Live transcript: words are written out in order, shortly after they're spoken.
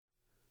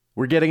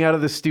We're getting out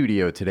of the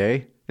studio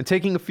today and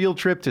taking a field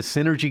trip to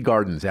Synergy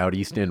Gardens out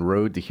East End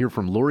Road to hear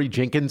from Lori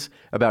Jenkins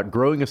about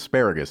growing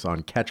asparagus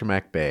on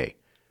Kachemak Bay.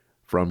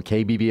 From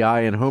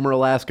KBBI in Homer,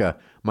 Alaska,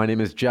 my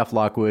name is Jeff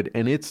Lockwood,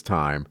 and it's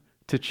time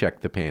to check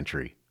the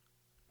pantry.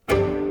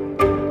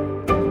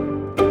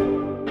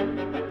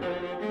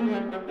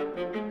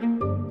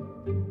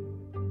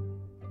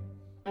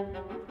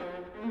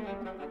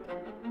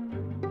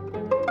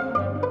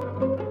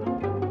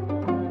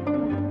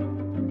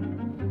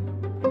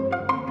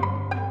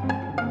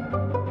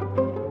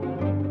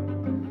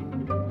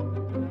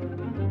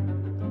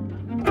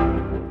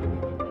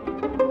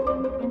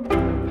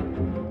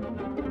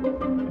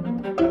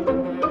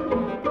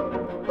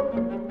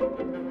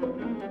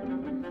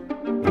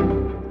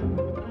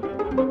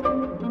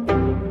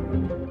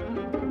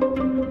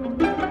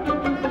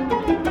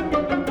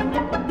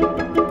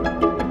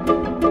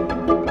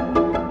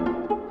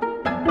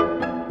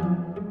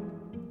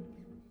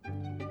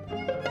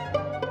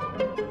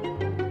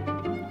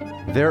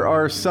 There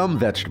are some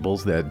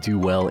vegetables that do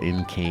well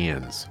in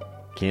cans.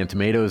 Canned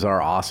tomatoes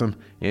are awesome,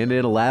 and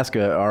in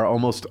Alaska are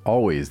almost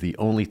always the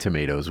only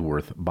tomatoes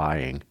worth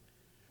buying.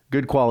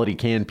 Good quality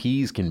canned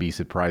peas can be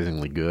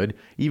surprisingly good,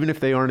 even if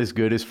they aren't as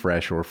good as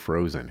fresh or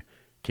frozen.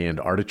 Canned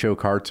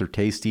artichoke hearts are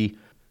tasty.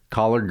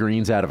 Collard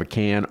greens out of a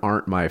can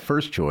aren't my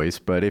first choice,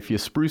 but if you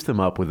spruce them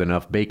up with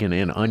enough bacon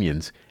and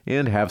onions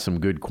and have some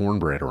good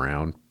cornbread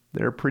around,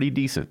 they're pretty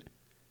decent.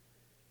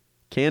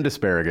 Canned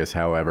asparagus,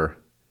 however,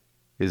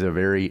 is a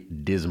very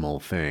dismal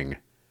thing.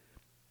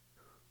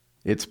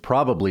 It's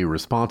probably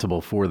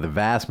responsible for the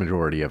vast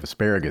majority of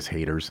asparagus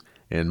haters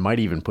and might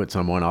even put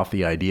someone off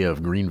the idea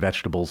of green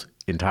vegetables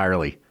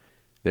entirely.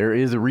 There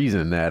is a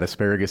reason that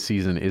asparagus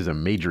season is a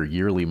major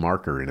yearly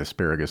marker in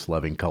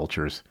asparagus-loving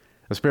cultures.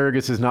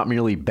 Asparagus is not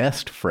merely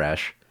best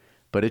fresh,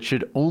 but it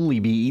should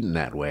only be eaten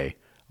that way,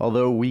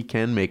 although we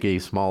can make a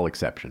small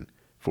exception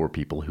for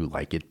people who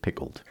like it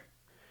pickled.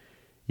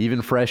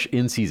 Even fresh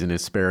in-season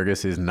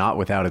asparagus is not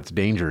without its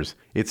dangers.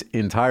 It's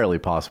entirely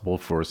possible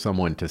for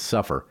someone to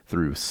suffer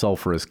through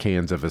sulfurous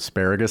cans of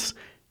asparagus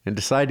and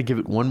decide to give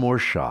it one more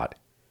shot,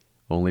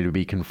 only to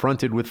be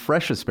confronted with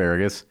fresh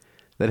asparagus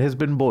that has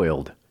been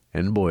boiled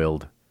and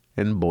boiled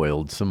and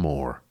boiled some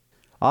more.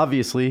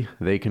 Obviously,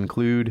 they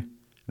conclude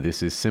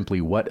this is simply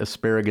what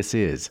asparagus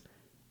is,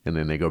 and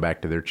then they go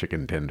back to their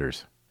chicken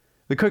tenders.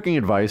 The cooking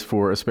advice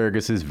for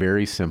asparagus is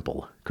very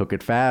simple. Cook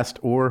it fast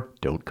or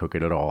don't cook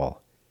it at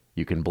all.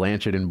 You can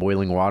blanch it in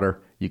boiling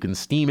water, you can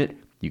steam it,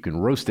 you can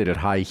roast it at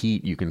high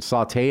heat, you can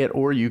sauté it,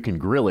 or you can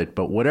grill it,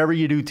 but whatever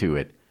you do to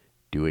it,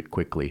 do it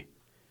quickly.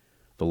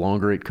 The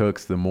longer it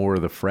cooks, the more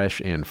the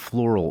fresh and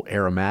floral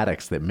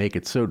aromatics that make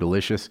it so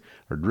delicious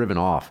are driven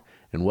off,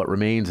 and what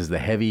remains is the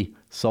heavy,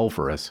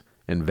 sulfurous,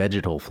 and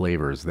vegetal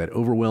flavors that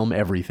overwhelm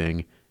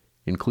everything,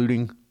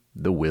 including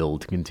the will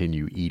to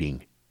continue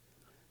eating.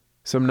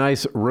 Some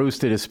nice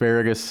roasted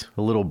asparagus,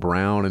 a little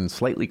brown and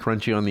slightly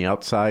crunchy on the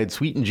outside,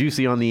 sweet and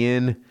juicy on the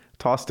in,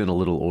 tossed in a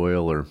little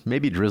oil or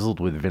maybe drizzled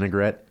with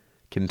vinaigrette,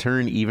 can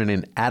turn even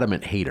an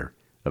adamant hater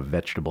of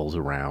vegetables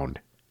around.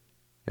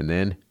 And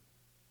then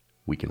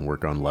we can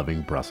work on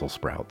loving Brussels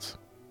sprouts.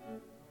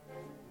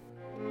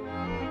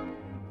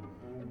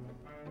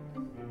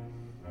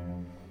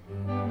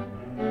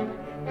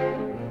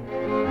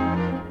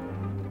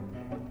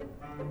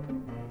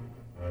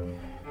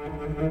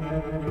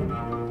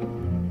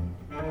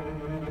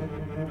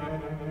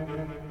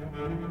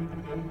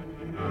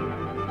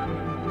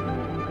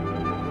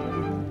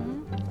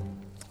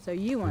 So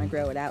you want to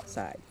grow it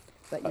outside,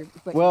 but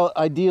Well,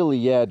 ideally,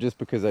 yeah, just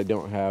because I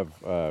don't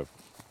have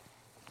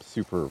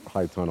super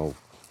high tunnel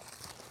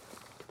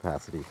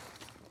capacity.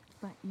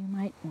 But you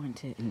might want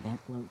to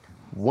invent low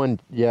tunnels.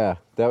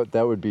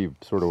 That would be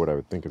sort of what I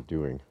would think of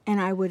doing.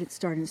 And I would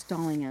start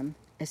installing them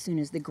as soon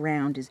as the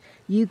ground is.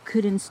 You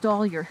could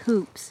install your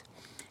hoops.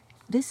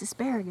 This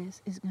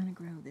asparagus is going to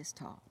grow this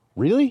tall.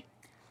 Really?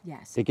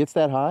 Yes. It gets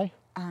that high?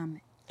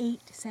 7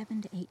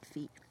 to 8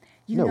 feet.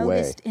 You No way.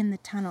 noticed in the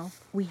tunnel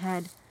we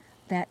had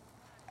that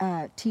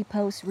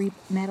T-post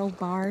metal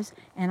bars,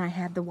 and I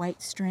had the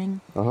white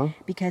string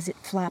because it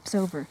flaps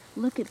over.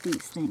 Look at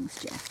these things,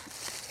 Jeff.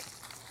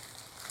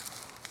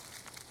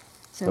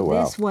 So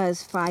this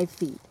was 5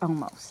 feet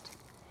almost,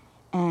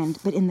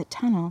 but in the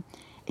tunnel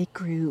it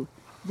grew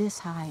this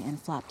high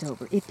and flopped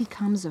over. It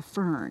becomes a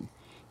fern.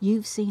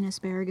 You've seen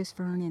asparagus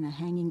fern in a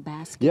hanging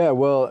basket. Yeah,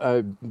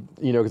 well,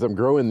 because I'm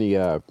growing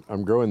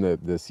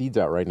the seeds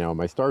out right now.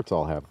 My starts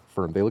all have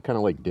fern. They look kind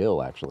of like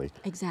dill, actually.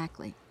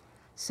 Exactly.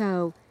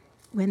 So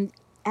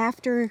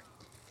after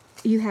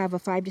you have a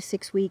 5 to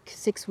 6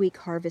 week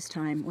harvest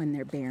time when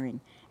they're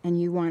bearing,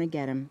 and you want to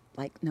get them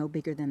like no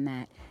bigger than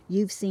that.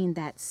 You've seen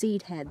that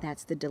seed head.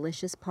 That's the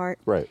delicious part.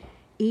 Right.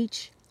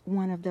 Each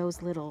one of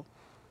those little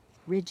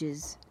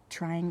ridges,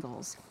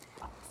 triangles,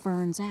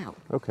 ferns out.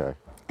 Okay.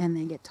 And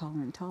they get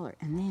taller and taller,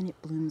 and then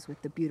it blooms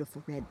with the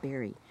beautiful red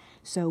berry.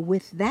 So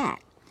with that,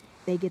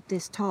 they get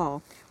this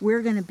tall.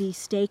 We're going to be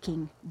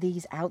staking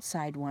these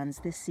outside ones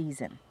this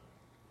season.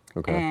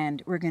 Okay.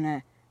 And we're going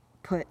to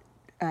put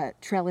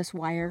trellis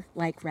wire,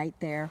 like right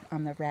there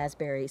on the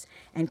raspberries,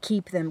 and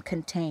keep them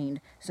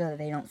contained so that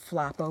they don't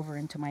flop over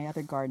into my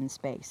other garden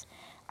space.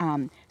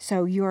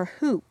 So your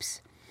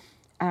hoops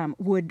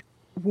would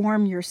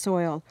warm your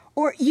soil,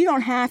 or you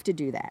don't have to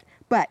do that.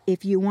 But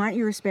if you want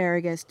your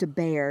asparagus to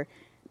bear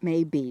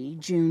maybe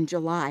June,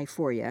 July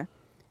for you,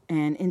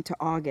 and into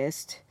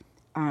August,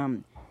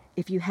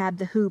 if you had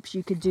the hoops,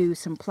 you could do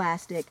some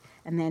plastic,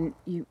 and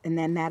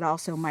then that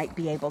also might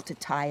be able to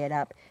tie it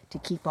up to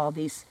keep all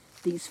these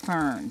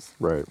ferns.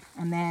 Right.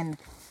 And then,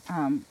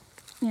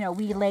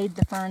 we laid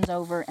the ferns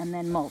over and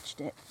then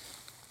mulched it.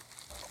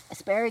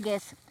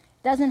 Asparagus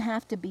doesn't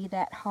have to be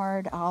that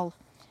hard. I'll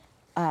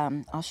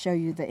show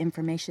you the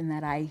information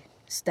that I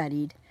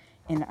studied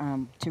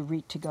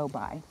to go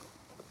by.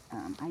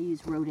 I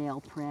use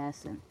Rodale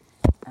Press and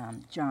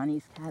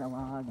Johnny's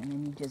catalog, and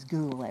then you just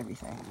Google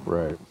everything.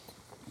 Right.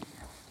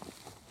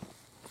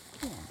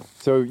 Yeah.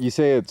 So you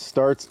say it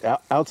starts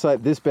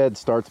outside. This bed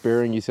starts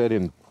bearing. You said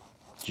in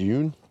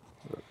June,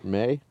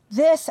 May.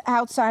 This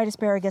outside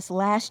asparagus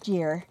last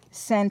year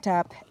sent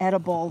up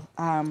edible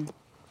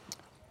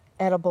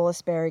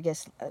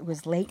asparagus. It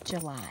was late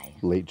July.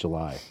 Late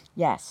July.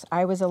 Yes,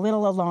 I was a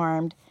little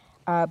alarmed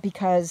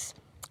because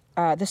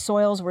the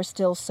soils were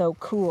still so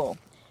cool.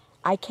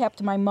 I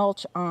kept my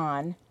mulch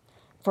on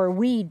for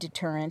weed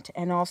deterrent,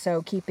 and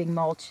also keeping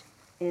mulch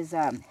is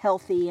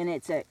healthy, and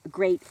it's a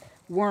great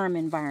worm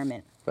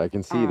environment. I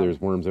can see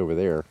there's worms over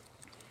there.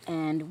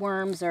 And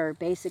worms are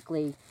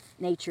basically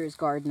nature's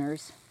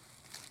gardeners.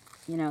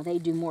 They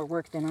do more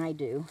work than I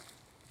do.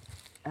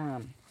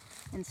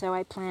 And so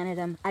I planted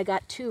them. I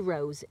got 2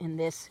 rows in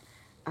this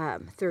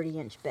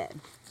 30-inch bed.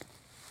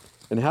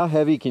 And how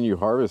heavy can you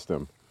harvest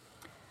them?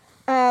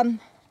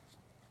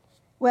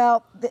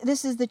 Well,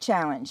 this is the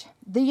challenge.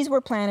 These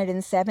were planted in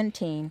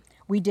 2017.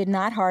 We did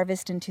not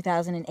harvest in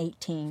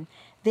 2018.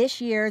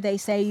 This year, they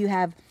say you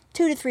have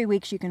 2 to 3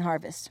 weeks you can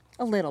harvest,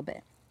 a little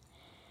bit.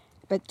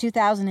 But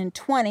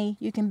 2020,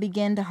 you can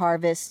begin to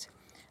harvest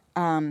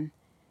 4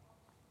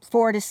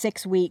 to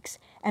 6 weeks.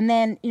 And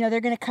then,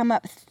 they're going to come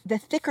up. The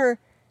thicker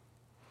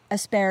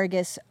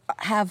asparagus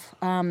have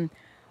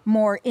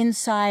more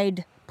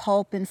inside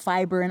pulp and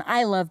fiber, and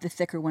I love the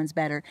thicker ones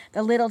better.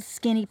 The little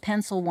skinny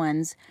pencil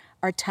ones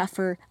are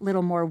tougher, a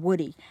little more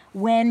woody.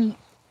 When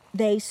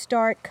they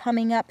start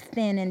coming up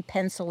thin and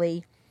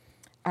pencil-y,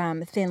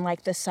 thin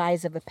like the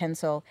size of a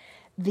pencil,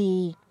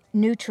 the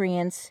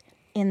nutrients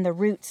in the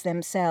roots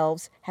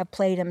themselves have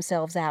played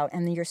themselves out,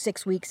 and your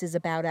 6 weeks is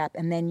about up,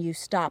 and then you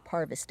stop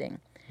harvesting.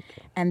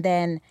 And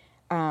then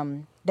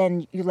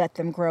you let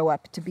them grow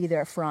up to be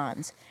their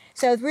fronds.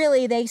 So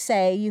really, they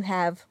say you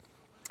have,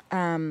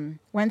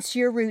 once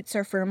your roots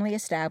are firmly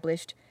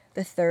established,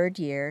 the 3rd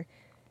year,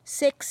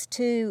 6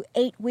 to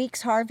 8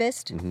 weeks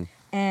harvest,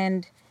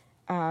 and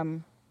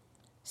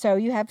so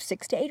you have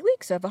 6 to 8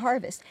 weeks of a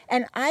harvest.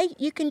 And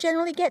you can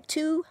generally get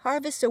 2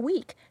 harvests a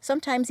week,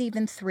 sometimes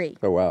even 3.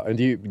 Oh wow! And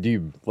do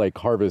you like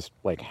harvest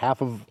like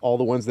half of all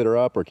the ones that are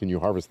up, or can you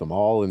harvest them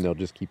all and they'll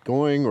just keep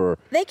going, or?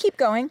 They keep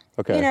going.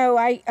 Okay.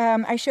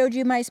 I showed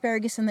you my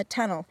asparagus in the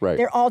tunnel. Right.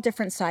 They're all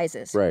different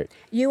sizes. Right.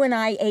 You and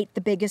I ate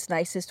the biggest,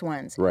 nicest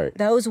ones. Right.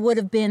 Those would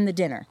have been the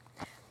dinner.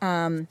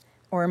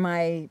 Or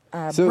my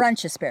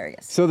brunch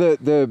asparagus. So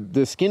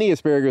the skinny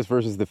asparagus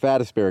versus the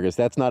fat asparagus,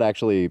 that's not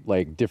actually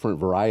like different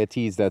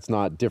varieties. That's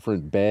not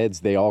different beds.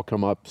 They all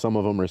come up. Some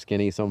of them are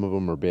skinny. Some of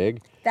them are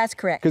big. That's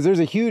correct. Because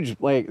there's a huge,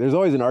 there's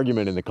always an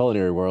argument in the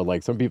culinary world.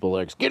 Like some people are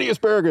like, skinny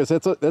asparagus,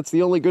 that's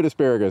the only good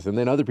asparagus. And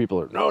then other people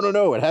are,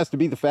 no, it has to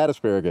be the fat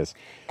asparagus.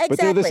 Exactly. But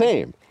they're the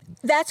same.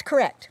 That's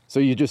correct. So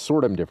you just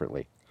sort them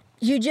differently.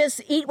 You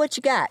just eat what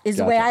you got is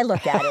the way I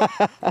look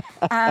at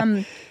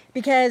it.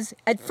 Because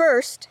at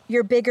first,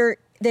 you're bigger.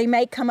 They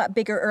may come up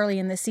bigger early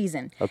in the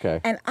season. Okay.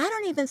 And I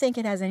don't even think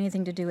it has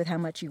anything to do with how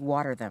much you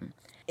water them.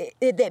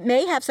 It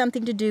may have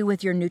something to do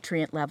with your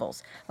nutrient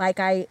levels. Like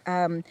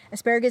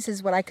asparagus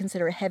is what I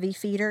consider a heavy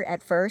feeder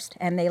at first,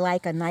 and they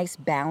like a nice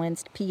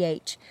balanced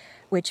pH,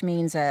 which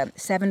means a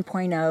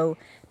 7.0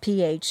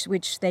 pH,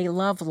 which they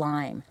love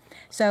lime.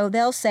 So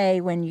they'll say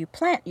when you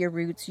plant your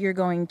roots, you're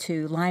going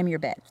to lime your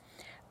bed.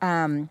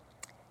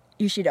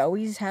 You should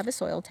always have a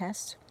soil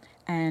test.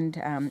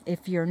 And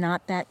if you're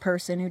not that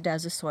person who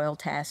does a soil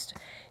test,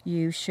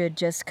 you should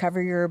just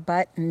cover your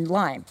butt in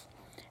lime.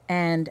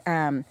 And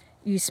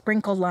you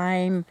sprinkle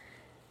lime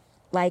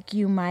like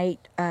you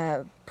might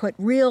put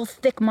real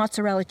thick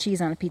mozzarella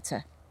cheese on a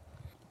pizza.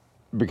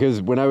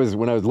 Because when I was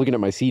looking at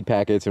my seed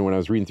packets and when I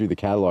was reading through the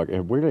catalog,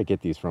 where did I get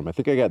these from? I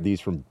think I got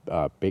these from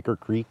Baker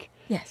Creek.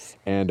 Yes.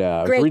 And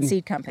great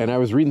seed company. And I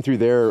was reading through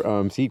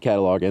their seed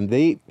catalog, and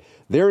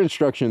their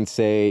instructions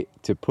say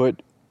to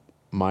put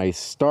my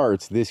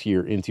starts this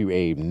year into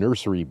a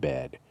nursery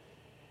bed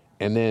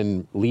and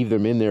then leave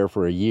them in there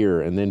for a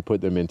year and then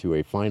put them into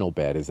a final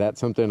bed. Is that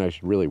something I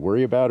should really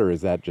worry about, or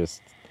is that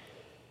just...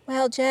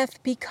 Well,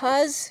 Jeff,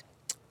 because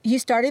you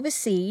started with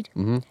seed,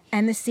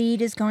 and the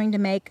seed is going to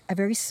make a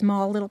very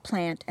small little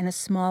plant and a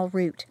small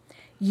root,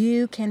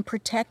 you can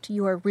protect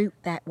your root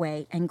that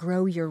way and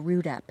grow your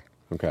root up.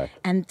 Okay.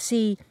 And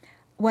see,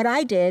 what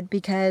I did,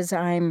 because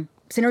I'm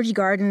Synergy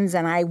Gardens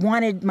and I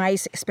wanted my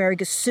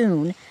asparagus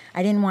soon,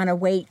 I didn't want to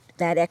wait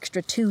that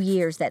extra 2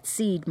 years that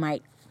seed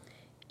might,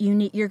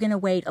 you're going to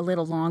wait a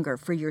little longer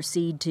for your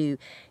seed to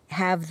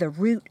have the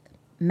root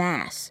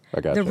mass,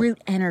 the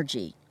root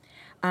energy.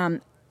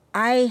 I'm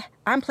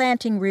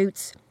planting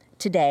roots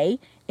today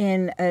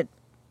in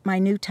my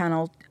new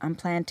tunnel. I'm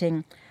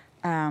planting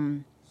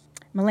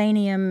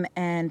Millennium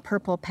and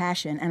Purple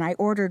Passion, and I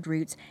ordered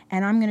roots,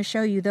 and I'm going to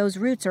show you those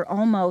roots are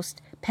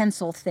almost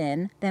pencil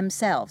thin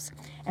themselves.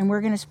 And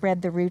we're going to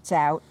spread the roots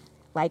out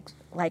like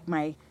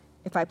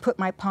if I put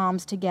my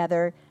palms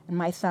together and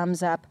my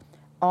thumbs up,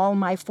 all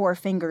my 4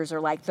 fingers are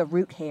like the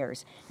root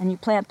hairs. And you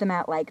plant them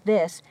out like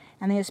this,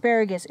 and the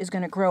asparagus is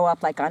going to grow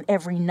up like on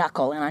every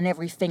knuckle and on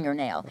every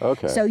fingernail.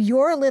 Okay. So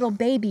your little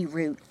baby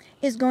root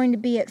is going to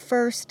be at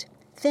first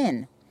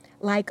thin,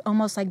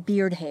 almost like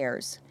beard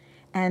hairs.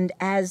 And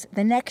as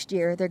the next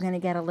year, they're going to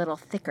get a little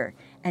thicker,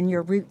 and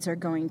your roots are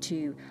going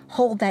to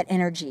hold that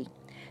energy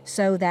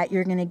so that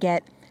you're going to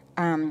get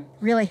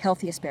really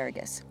healthy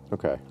asparagus.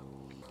 Okay.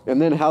 And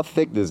then how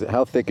thick is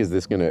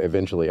this going to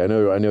eventually? I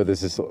know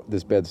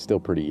this bed's still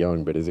pretty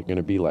young, but is it going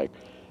to be like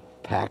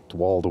packed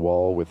wall to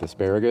wall with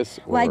asparagus?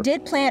 Or? Well, I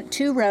did plant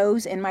 2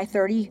 rows in my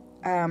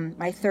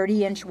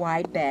 30-inch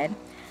wide bed,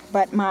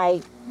 but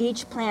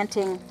each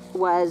planting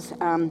was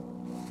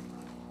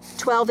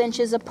 12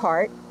 inches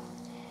apart,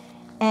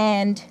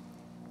 and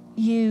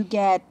you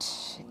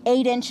get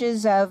 8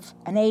 inches of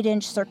an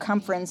 8-inch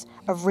circumference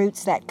of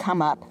roots that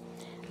come up,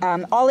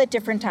 all at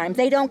different times.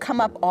 They don't come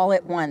up all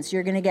at once.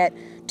 You're going to get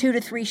 2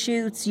 to 3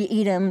 shoots, you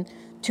eat them,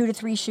 2 to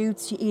 3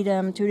 shoots, you eat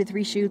them, 2 to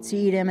 3 shoots, you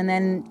eat them, and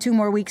then 2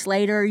 more weeks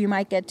later, you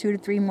might get 2 to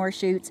 3 more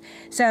shoots.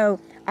 So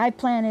I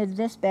planted,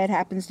 this bed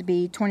happens to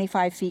be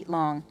 25 feet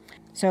long.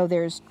 So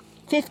there's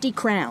 50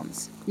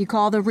 crowns. You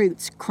call the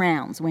roots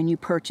crowns when you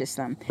purchase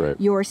them. Right.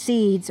 Your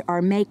seeds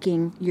are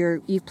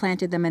you've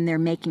planted them and they're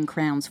making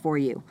crowns for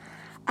you.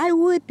 I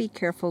would be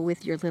careful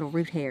with your little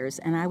root hairs,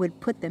 and I would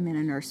put them in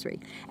a nursery.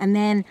 And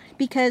then,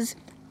 because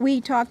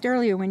we talked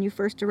earlier when you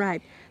first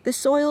arrived, the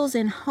soils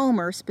in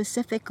Homer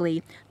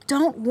specifically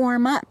don't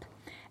warm up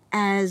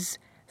as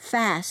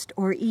fast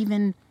or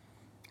even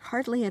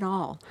hardly at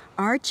all.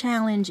 Our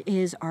challenge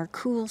is our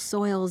cool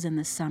soils in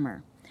the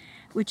summer,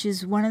 which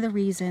is one of the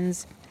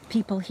reasons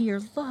people here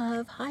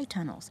love high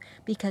tunnels,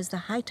 because the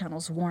high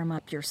tunnels warm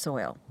up your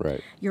soil.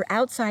 Right. Your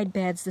outside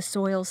beds, the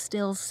soil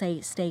still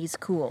stays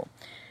cool,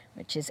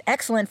 which is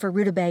excellent for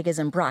rutabagas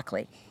and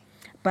broccoli.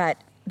 But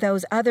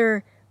those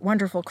other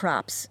wonderful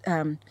crops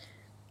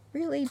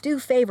really do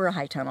favor a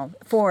high tunnel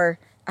for,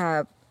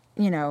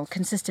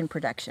 consistent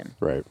production.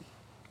 Right.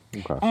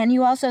 Okay. And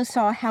you also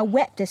saw how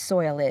wet this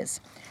soil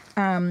is.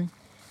 The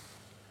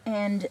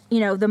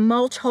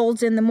mulch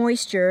holds in the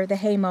moisture, the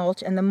hay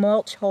mulch, and the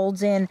mulch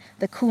holds in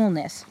the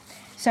coolness.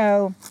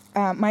 So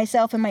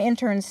myself and my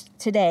interns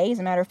today, as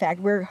a matter of fact,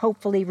 we're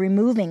hopefully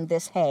removing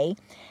this hay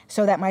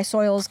so that my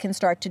soils can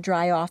start to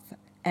dry off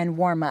and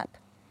warm up.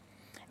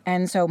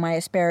 And so my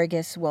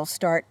asparagus will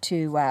start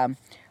to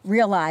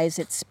realize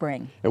it's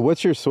spring. And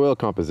what's your soil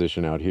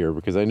composition out here?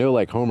 Because I know,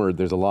 like Homer,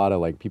 there's a lot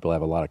of people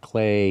have a lot of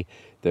clay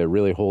that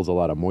really holds a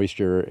lot of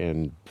moisture.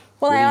 And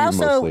well,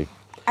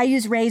 I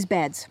use raised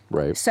beds.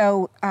 Right.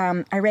 So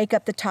I rake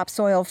up the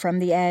topsoil from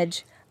the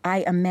edge.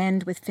 I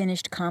amend with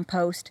finished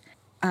compost.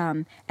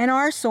 And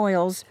our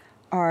soils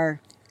are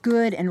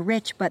good and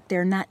rich, but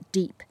they're not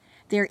deep.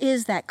 There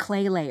is that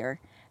clay layer,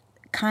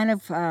 kind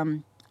of,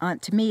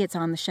 to me, it's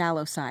on the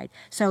shallow side.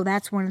 So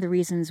that's one of the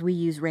reasons we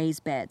use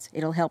raised beds.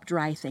 It'll help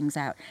dry things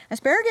out.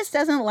 Asparagus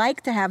doesn't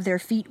like to have their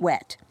feet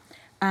wet.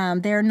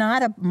 They're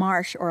not a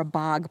marsh or a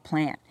bog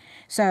plant.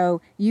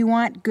 So you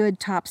want good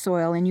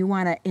topsoil, and you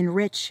want to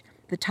enrich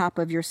the top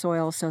of your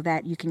soil so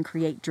that you can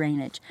create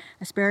drainage.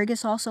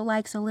 Asparagus also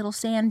likes a little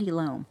sandy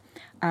loam.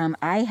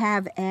 I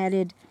have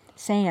added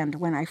sand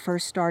when I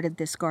first started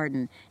this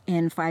garden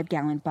in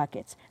 5-gallon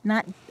buckets.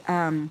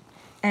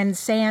 And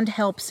sand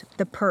helps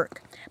the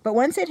perk. But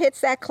once it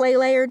hits that clay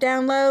layer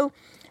down low,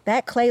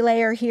 that clay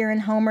layer here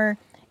in Homer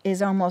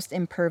is almost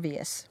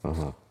impervious.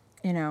 Uh-huh.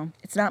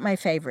 It's not my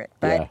favorite.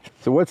 But yeah.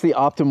 So what's the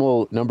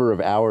optimal number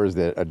of hours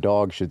that a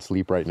dog should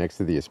sleep right next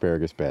to the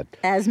asparagus bed?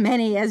 As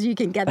many as you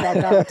can get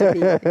that dog to be.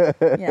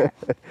 Yeah.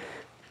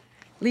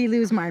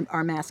 Lilu's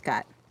our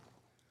mascot.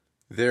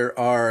 There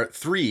are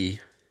 3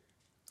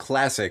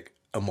 classic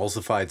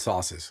emulsified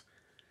sauces,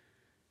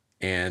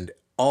 and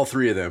all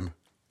 3 of them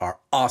are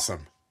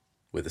awesome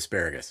with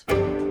asparagus.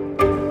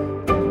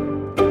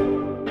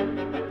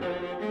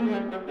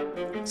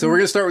 So we're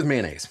going to start with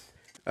mayonnaise.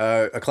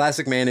 A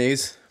classic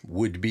mayonnaise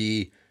would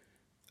be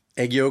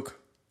egg yolk,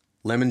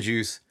 lemon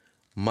juice,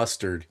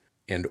 mustard,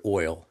 and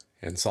oil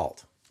and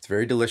salt. It's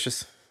very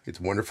delicious. It's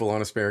wonderful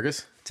on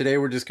asparagus. Today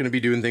we're just going to be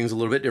doing things a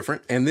little bit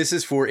different, and this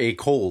is for a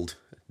cold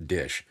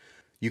dish.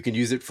 You can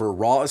use it for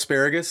raw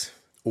asparagus,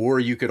 or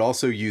you could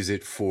also use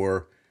it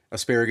for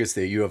asparagus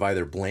that you have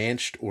either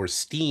blanched or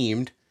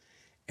steamed,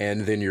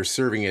 and then you're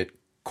serving it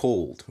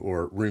cold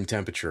or room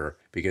temperature,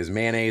 because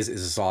mayonnaise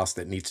is a sauce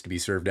that needs to be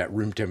served at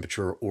room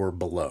temperature or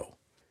below.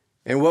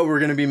 And what we're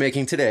going to be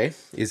making today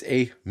is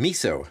a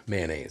miso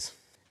mayonnaise.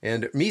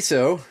 And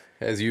miso,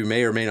 as you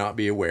may or may not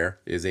be aware,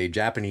 is a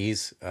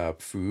Japanese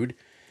food.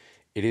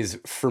 It is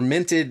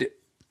fermented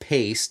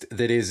paste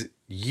that is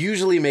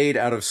usually made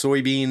out of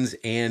soybeans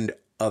and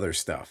other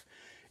stuff.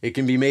 It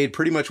can be made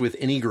pretty much with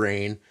any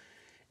grain,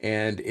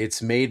 and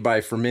it's made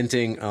by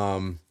fermenting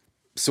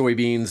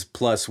soybeans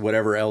plus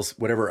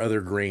whatever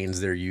other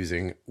grains they're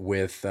using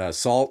with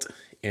salt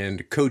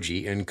and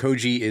koji. And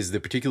koji is the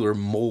particular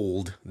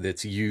mold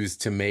that's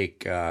used to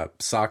make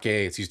sake.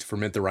 It's used to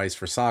ferment the rice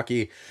for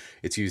sake.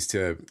 It's used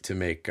to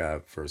make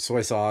for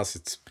soy sauce.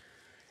 It's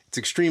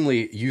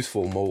extremely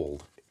useful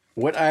mold.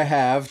 What I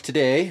have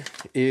today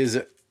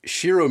is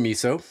shiro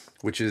miso,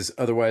 which is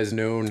otherwise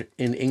known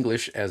in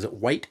English as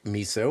white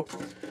miso.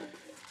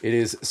 It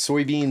is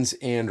soybeans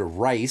and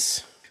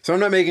rice. So I'm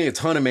not making a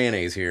ton of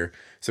mayonnaise here,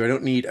 so I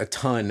don't need a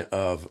ton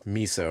of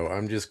miso.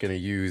 I'm just going to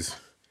use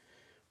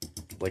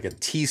like a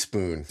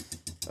teaspoon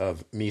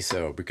of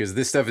miso because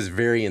this stuff is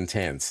very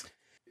intense.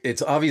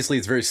 It's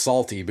very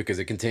salty because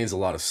it contains a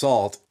lot of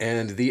salt.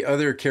 And the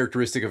other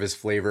characteristic of its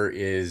flavor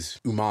is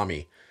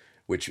umami,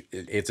 which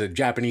it's a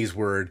Japanese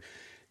word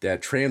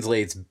that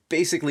translates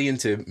basically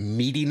into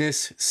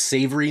meatiness.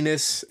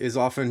 Savoriness is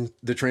often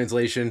the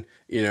translation.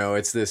 You know,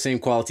 it's the same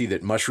quality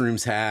that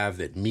mushrooms have,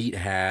 that meat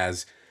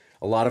has.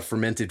 A lot of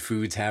fermented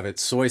foods have it.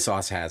 Soy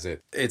sauce has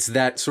it. It's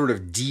that sort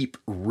of deep,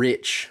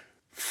 rich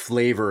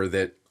flavor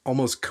that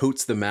almost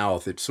coats the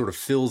mouth. It sort of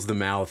fills the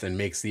mouth and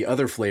makes the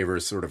other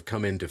flavors sort of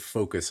come into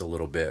focus a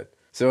little bit.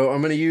 So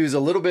I'm going to use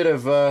a little bit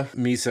of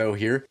miso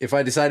here. If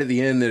I decide at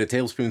the end that a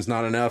tablespoon's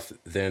not enough,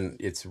 then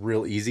it's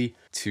real easy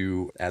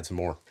to add some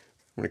more.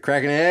 I'm going to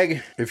crack an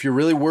egg. If you're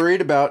really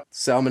worried about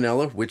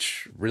salmonella,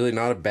 which really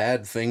not a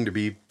bad thing to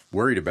be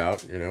worried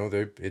about, you know,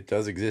 it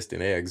does exist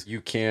in eggs.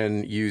 You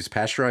can use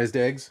pasteurized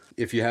eggs.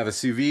 If you have a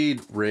sous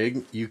vide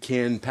rig, you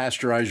can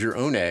pasteurize your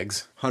own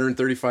eggs,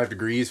 135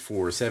 degrees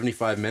for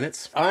 75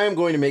 minutes. I am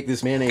going to make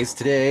this mayonnaise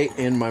today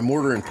in my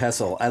mortar and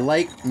pestle. I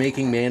like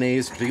making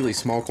mayonnaise, particularly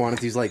small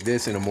quantities like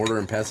this, in a mortar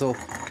and pestle.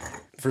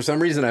 For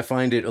some reason, I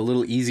find it a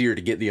little easier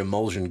to get the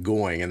emulsion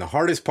going. And the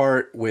hardest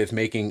part with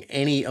making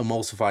any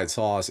emulsified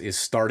sauce is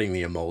starting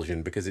the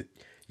emulsion because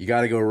you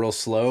got to go real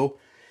slow.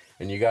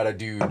 And you got to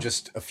do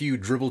just a few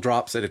dribble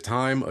drops at a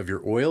time of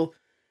your oil.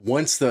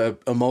 Once the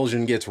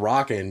emulsion gets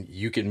rocking,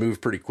 you can move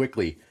pretty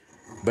quickly.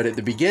 But at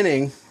the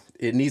beginning,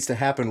 it needs to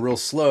happen real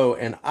slow.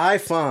 And I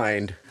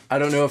find, I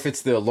don't know if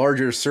it's the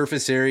larger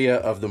surface area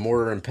of the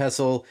mortar and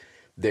pestle,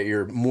 that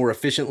you're more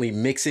efficiently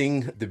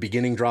mixing the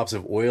beginning drops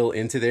of oil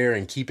into there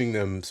and keeping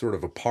them sort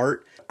of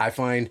apart. I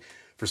find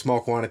for small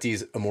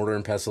quantities, a mortar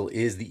and pestle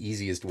is the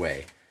easiest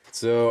way.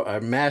 So I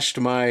mashed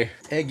my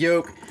egg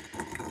yolk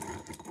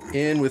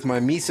in with my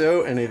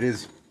miso, and it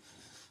is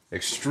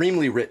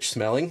extremely rich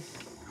smelling.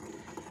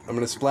 I'm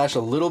going to splash a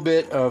little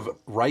bit of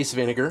rice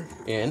vinegar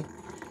in.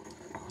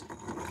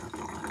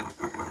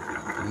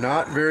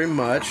 Not very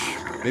much,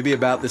 maybe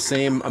about the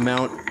same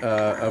amount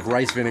of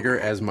rice vinegar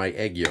as my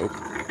egg yolk.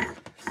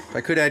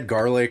 I could add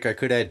garlic, I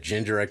could add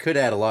ginger, I could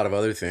add a lot of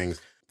other things.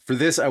 For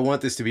this, I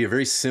want this to be a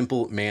very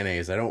simple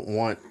mayonnaise. I don't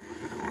want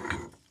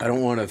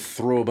to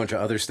throw a bunch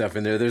of other stuff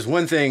in there. There's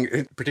one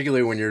thing,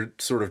 particularly when you're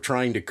sort of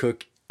trying to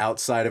cook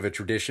outside of a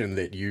tradition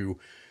that you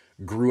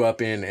grew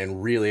up in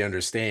and really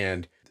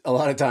understand. A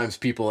lot of times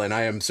people, and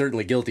I am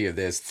certainly guilty of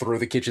this, throw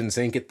the kitchen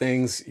sink at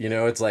things. You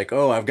know, it's like,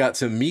 oh, I've got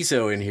some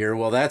miso in here.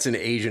 Well, that's an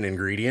Asian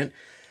ingredient.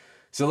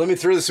 So let me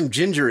throw some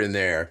ginger in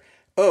there.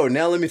 Oh,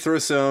 now let me throw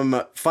some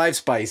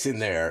 5-spice in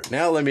there.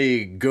 Now let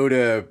me go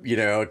to,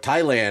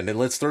 Thailand and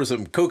let's throw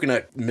some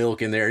coconut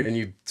milk in there. And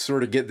you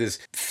sort of get this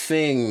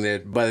thing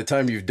that by the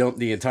time you've dumped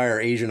the entire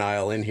Asian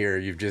aisle in here,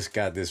 you've just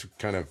got this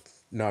kind of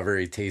not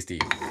very tasty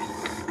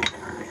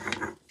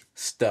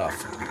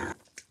stuff.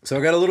 So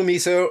I've got a little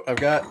miso, I've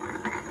got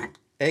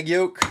egg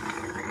yolk,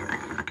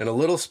 and a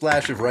little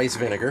splash of rice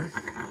vinegar.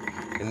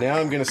 And now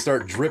I'm going to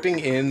start dripping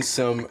in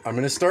I'm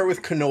going to start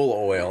with canola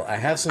oil. I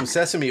have some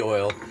sesame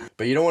oil,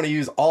 but you don't want to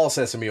use all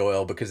sesame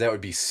oil because that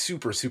would be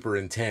super, super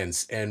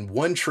intense. And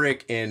one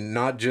trick in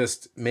not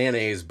just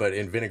mayonnaise, but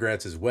in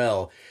vinaigrettes as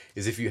well,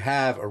 is if you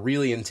have a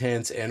really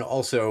intense and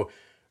also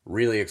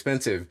really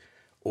expensive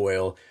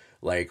oil,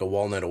 like a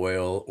walnut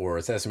oil or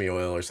a sesame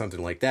oil or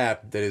something like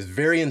that, that is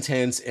very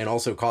intense and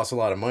also costs a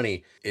lot of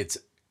money, it's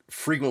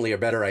frequently a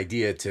better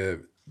idea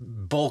to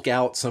bulk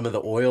out some of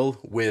the oil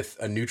with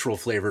a neutral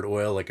flavored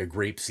oil like a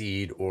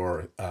grapeseed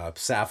or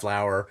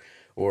safflower,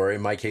 or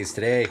in my case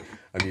today,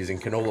 I'm using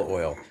canola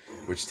oil,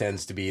 which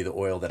tends to be the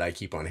oil that I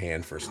keep on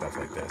hand for stuff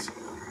like this.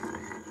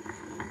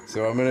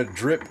 So I'm gonna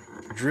drip,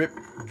 drip,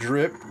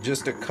 drip,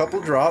 just a couple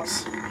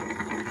drops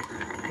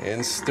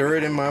and stir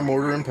it in my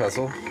mortar and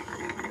pestle.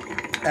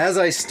 As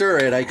I stir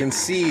it, I can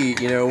see,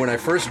 when I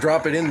first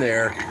drop it in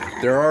there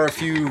are a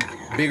few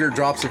bigger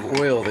drops of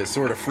oil that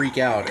sort of freak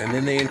out, and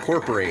then they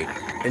incorporate.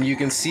 And you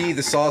can see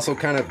the sauce will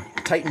kind of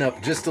tighten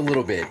up just a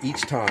little bit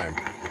each time.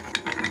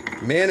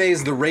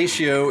 Mayonnaise, the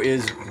ratio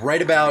is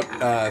right about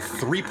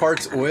 3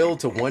 parts oil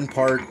to 1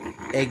 part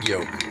egg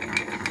yolk.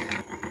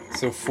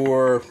 So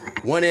for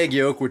one egg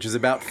yolk, which is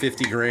about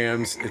 50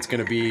 grams, it's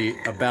going to be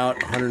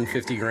about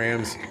 150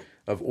 grams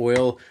of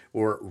oil,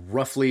 or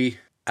roughly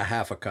a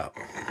half a cup.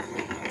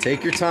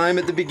 Take your time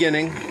at the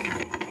beginning.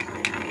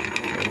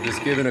 I'm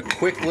just giving a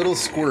quick little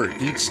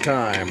squirt each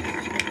time.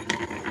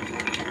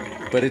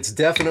 But it's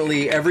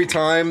definitely, every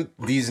time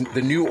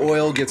the new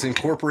oil gets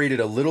incorporated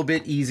a little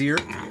bit easier.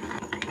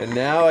 And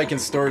now I can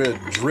start to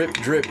drip,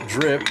 drip,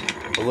 drip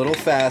a little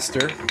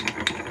faster.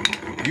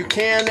 You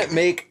can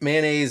make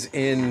mayonnaise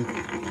in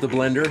the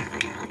blender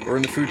or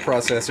in the food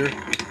processor,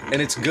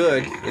 and it's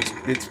good.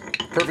 It's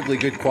perfectly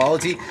good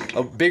quality.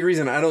 A big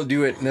reason I don't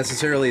do it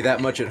necessarily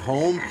that much at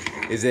home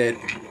is that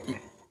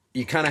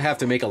you kind of have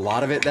to make a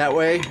lot of it that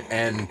way,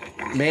 and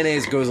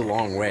mayonnaise goes a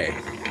long way.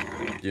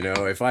 You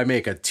know, if I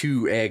make a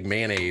 2-egg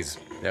mayonnaise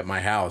at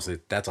my house,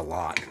 that's a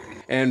lot.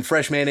 And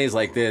fresh mayonnaise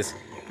like this,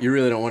 you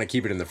really don't want to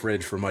keep it in the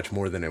fridge for much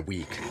more than a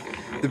week.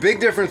 The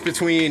big difference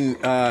between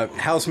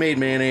house-made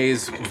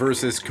mayonnaise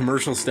versus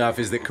commercial stuff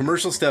is that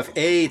commercial stuff,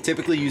 A,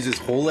 typically uses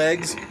whole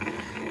eggs,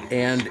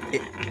 and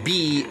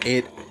B,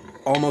 it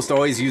almost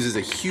always uses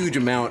a huge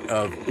amount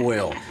of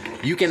oil.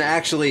 You can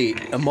actually,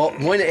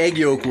 one egg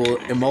yolk will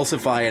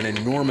emulsify an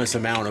enormous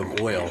amount of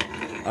oil.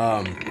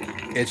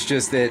 It's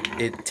just that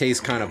it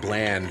tastes kind of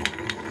bland.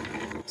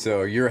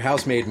 So your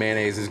house-made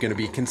mayonnaise is going to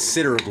be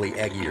considerably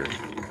eggier,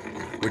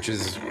 which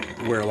is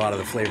where a lot of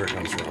the flavor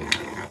comes from.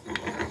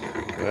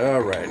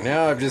 All right,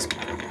 now I'm just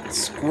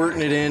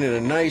squirting it in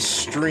a nice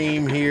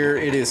stream here.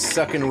 It is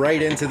sucking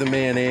right into the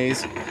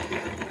mayonnaise.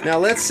 Now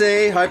let's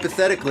say,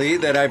 hypothetically,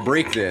 that I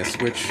break this,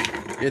 which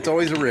it's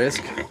always a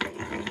risk.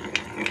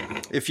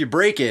 If you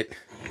break it,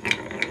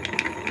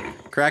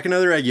 crack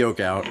another egg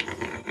yolk out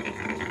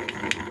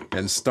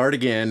and start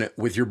again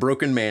with your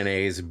broken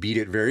mayonnaise. Beat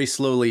it very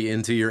slowly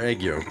into your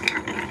egg yolk.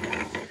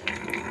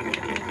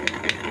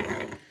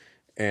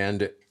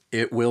 And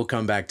it will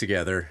come back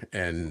together,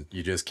 and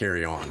you just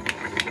carry on.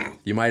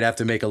 You might have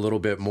to make a little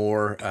bit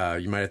more.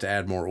 You might have to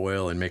add more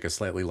oil and make a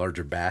slightly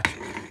larger batch.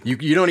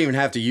 You don't even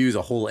have to use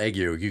a whole egg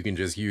yolk. You can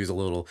just use a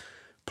little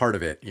part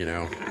of it, you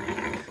know.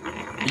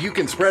 You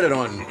can spread it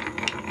on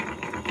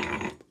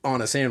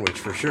a sandwich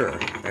for sure,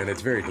 and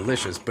it's very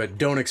delicious, but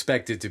don't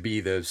expect it to be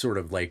the sort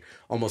of like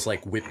almost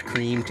like whipped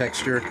cream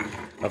texture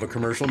of a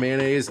commercial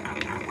mayonnaise.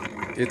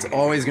 It's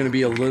always going to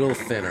be a little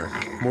thinner,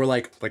 more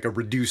like a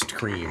reduced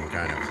cream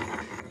kind of.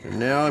 And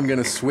now I'm going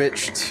to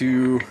switch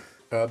to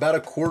about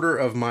a quarter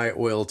of my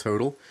oil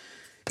total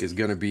is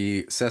going to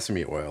be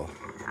sesame oil.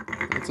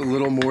 It's a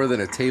little more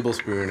than a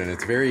tablespoon, and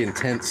it's very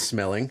intense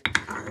smelling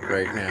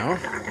right now.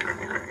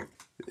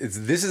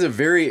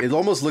 It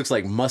almost looks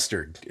like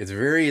mustard. It's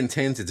very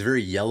intense. It's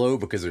very yellow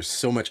because there's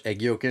so much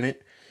egg yolk in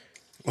it.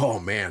 Oh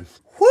man.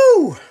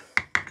 Woo!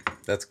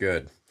 That's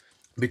good.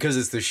 Because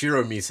it's the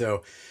shiro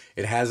miso,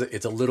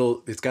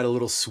 it's got a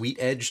little sweet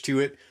edge to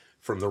it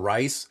from the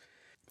rice.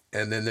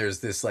 And then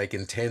there's this like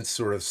intense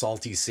sort of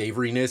salty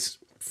savoriness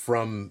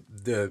from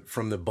the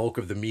bulk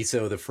of the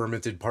miso, the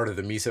fermented part of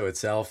the miso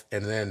itself.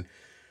 And then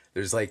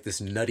there's like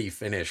this nutty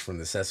finish from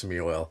the sesame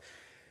oil.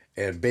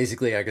 And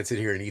basically I could sit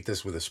here and eat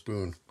this with a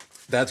spoon.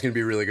 That's going to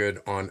be really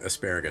good on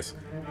asparagus.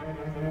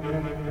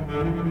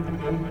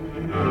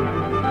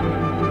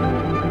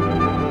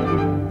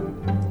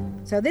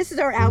 So this is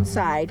our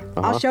outside.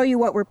 I'll show you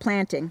what we're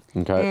planting.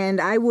 Okay.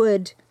 And I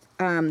would,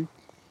 a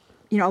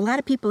lot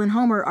of people in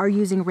Homer are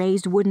using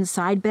raised wooden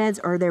side beds,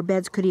 or their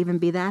beds could even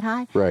be that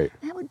high. Right.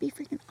 That would be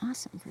freaking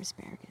awesome for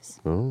asparagus.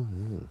 Oh,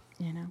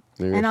 yeah. You know.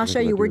 Maybe And I'll show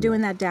you. We're doing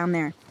that. that down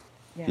there.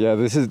 Yeah,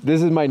 this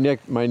is my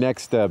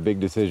next big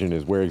decision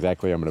is where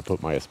exactly I'm going to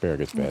put my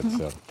asparagus bed.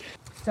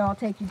 So I'll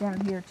take you down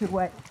here to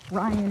what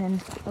Ryan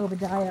and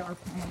Obadiah are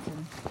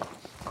planting.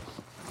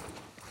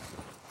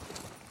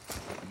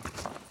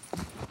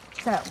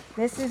 So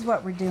this is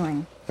what we're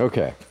doing.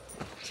 Okay,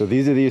 so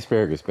these are the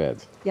asparagus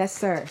beds. Yes,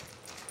 sir.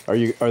 Are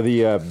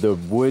the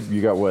wood?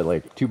 You got what,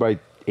 like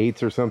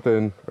 2x8s or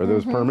something? Are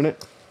those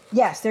permanent?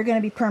 Yes, they're going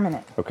to be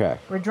permanent. Okay.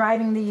 We're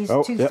driving these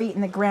 2 feet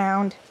in the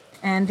ground,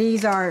 and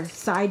these are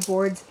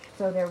sideboards,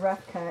 so they're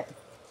rough cut,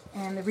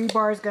 and the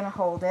rebar is going to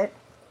hold it.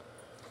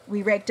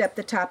 We raked up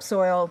the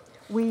topsoil.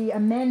 We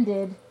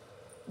amended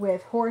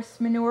with horse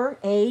manure,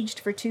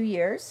 aged for 2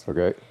 years,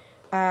 Okay.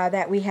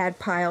 that we had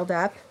piled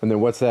up. And then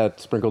what's that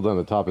sprinkled on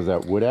the top? Is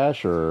that wood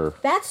ash or?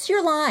 That's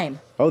your lime.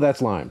 Oh,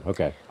 that's lime.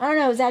 Okay. I don't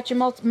know, is that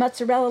your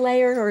mozzarella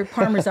layer or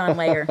Parmesan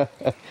layer?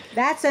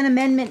 That's an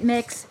amendment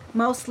mix,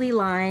 mostly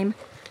lime,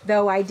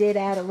 though I did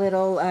add a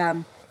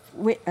little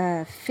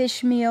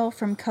fish meal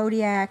from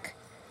Kodiak,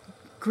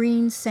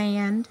 green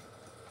sand.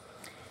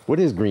 What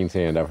is green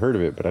sand? I've heard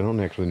of it, but I don't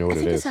actually know what it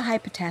I think is. it's a high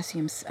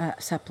potassium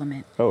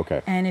supplement. Oh,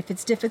 okay. And if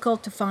it's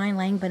difficult to find,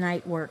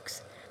 langbonite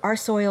works. Our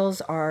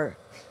soils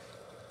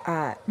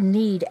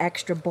need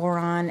extra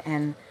boron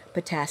and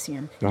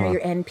potassium. You know,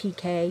 your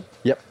NPK.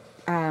 Yep.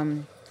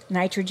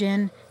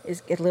 Nitrogen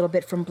is a little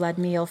bit from blood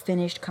meal,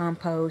 finished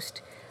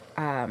compost,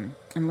 and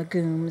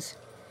legumes.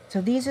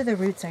 So these are the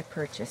roots I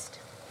purchased.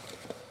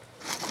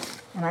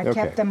 And I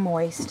kept them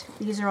moist.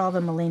 These are all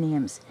the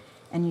millenniums.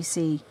 And you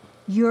see,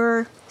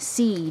 your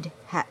seed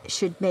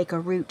should make a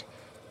root,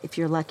 if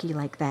you're lucky,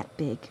 like that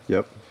big.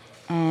 Yep.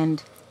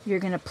 And you're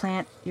going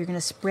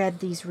to spread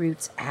these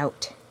roots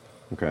out.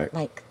 Okay.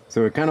 Like,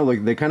 So they kind of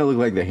look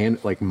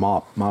like like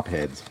mop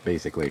heads,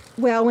 basically.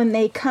 well, when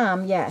they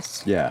come,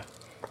 yes. Yeah.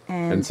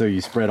 And so you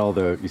spread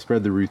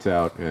the roots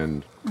out,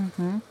 and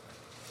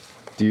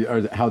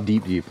how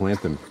deep do you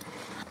plant them?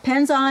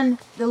 Depends on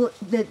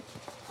the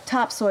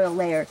topsoil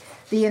layer.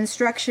 The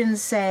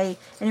instructions say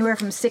anywhere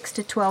from 6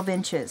 to 12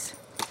 inches.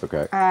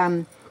 Okay.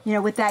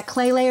 With that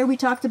clay layer we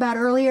talked about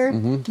earlier,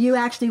 you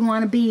actually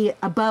want to be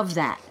above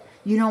that.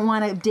 You don't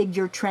want to dig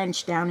your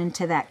trench down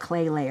into that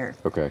clay layer.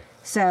 Okay.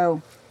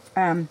 So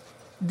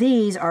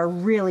these are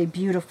really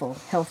beautiful,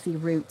 healthy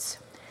roots.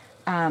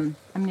 I'm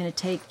going to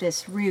take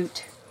this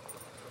root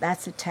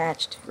that's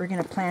attached. We're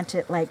going to plant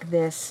it like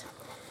this.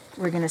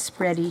 We're going to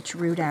spread each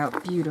root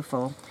out.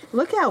 Beautiful.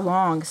 Look how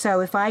long.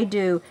 So if I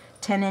do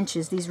 10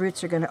 inches, these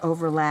roots are going to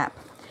overlap.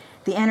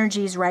 The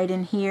energy is right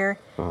in here.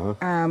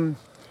 And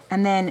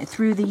then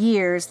through the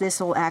years,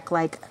 this will act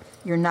like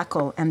your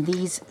knuckle, and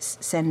these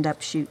send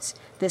up shoots.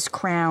 This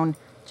crown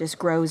just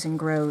grows and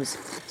grows.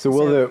 So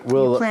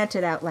you plant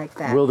it out like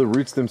that. Will the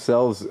roots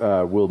themselves,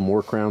 will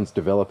more crowns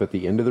develop at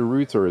the end of the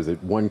roots, or is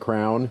it one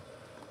crown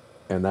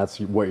and that's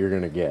what you're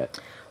going to get?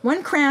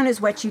 One crown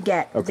is what you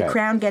get. Okay. The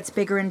crown gets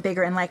bigger and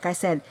bigger, and like I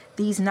said,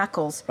 these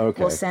knuckles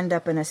will send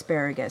up an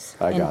asparagus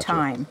in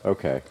time.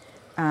 Okay.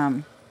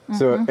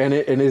 So and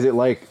is it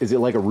like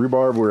a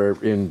rhubarb where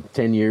in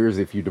 10 years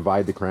if you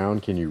divide the crown,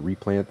 can you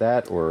replant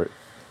that, or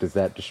does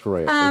that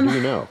destroy it? Or do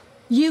you know?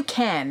 You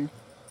can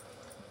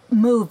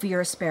move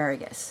your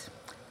asparagus.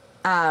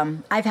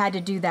 I've had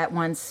to do that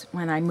once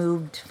when I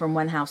moved from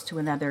one house to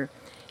another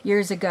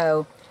years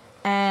ago,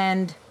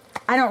 and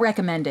I don't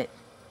recommend it.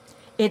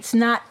 It's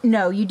not,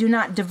 no, you do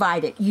not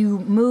divide it. You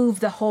move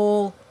the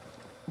whole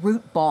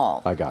root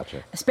ball. I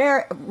gotcha.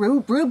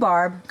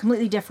 Rhubarb,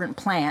 completely different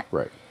plant.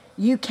 Right.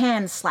 You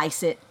can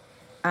slice it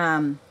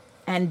and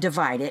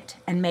divide it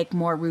and make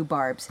more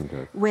rhubarbs.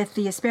 Okay. With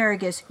the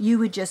asparagus, you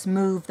would just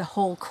move the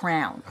whole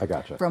crown. I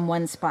gotcha. From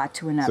one spot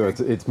to another.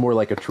 So it's more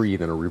like a tree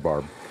than a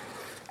rhubarb.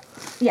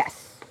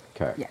 Yes.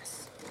 Okay.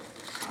 Yes.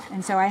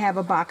 And so I have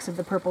a box of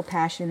the purple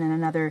passion and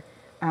another,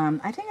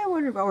 I think I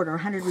would order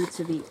 100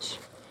 roots of each.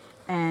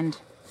 And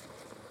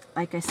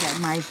like I said,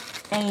 my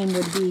aim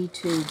would be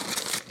to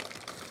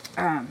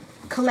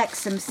collect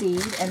some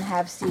seed and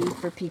have seed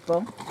for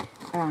people.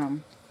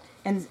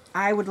 And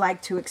I would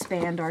like to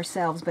expand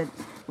ourselves, but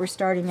we're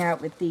starting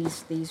out with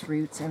these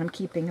roots, and I'm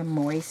keeping them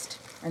moist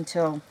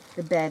until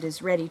the bed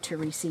is ready to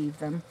receive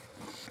them.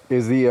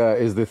 Is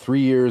the 3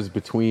 years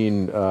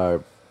between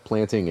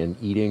planting and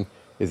eating,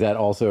 is that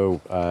also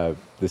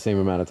the same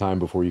amount of time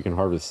before you can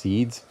harvest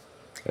seeds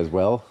as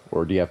well,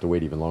 or do you have to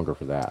wait even longer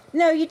for that?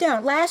 No, you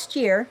don't. Last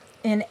year,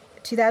 in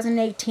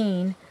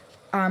 2018,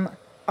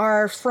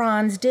 our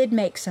fronds did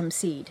make some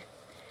seed.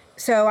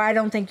 So I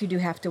don't think you do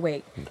have to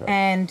wait. Okay.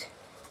 And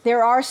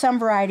there are some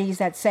varieties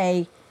that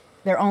say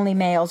they're only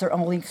males or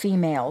only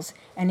females.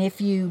 And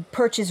if you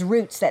purchase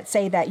roots that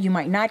say that, you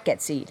might not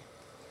get seed.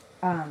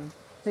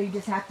 So you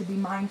just have to be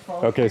mindful.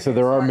 Okay, so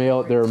there are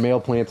male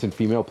plants and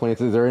female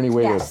plants. Is there any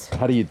way Yes.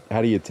 how do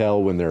you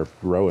tell when they're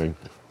growing?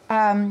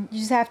 You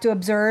just have to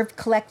observe,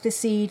 collect the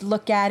seed,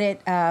 look at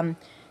it,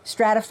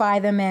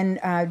 stratify them,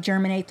 and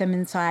germinate them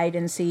inside,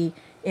 and see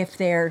if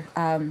they've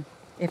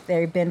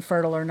been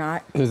fertile or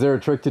not. Is there a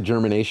trick to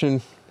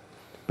germination?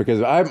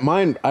 Because I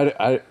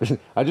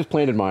just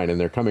planted mine and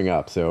they're coming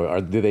up. So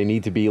do they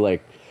need to be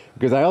like?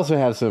 Because I also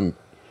have some.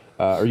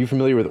 Are you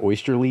familiar with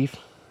oyster leaf?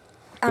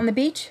 On the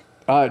beach?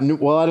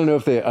 Well, I don't know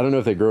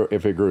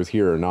if it grows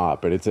here or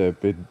not, but it's a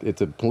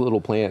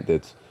little plant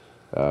that's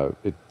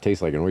it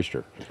tastes like an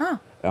oyster. Huh.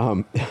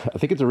 I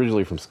think it's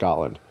originally from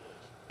Scotland,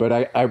 but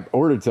I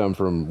ordered some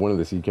from one of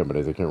the seed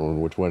companies. I can't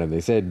remember which one, and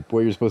they said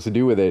what you're supposed to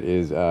do with it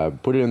is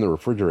put it in the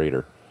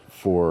refrigerator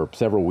for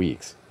several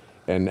weeks.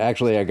 And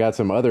actually, I got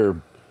some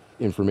other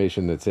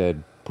information that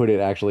said put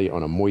it actually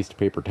on a moist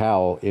paper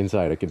towel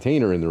inside a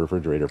container in the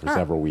refrigerator for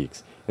several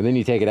weeks, and then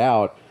you take it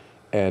out,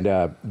 and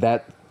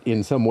that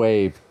in some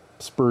way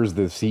spurs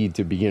the seed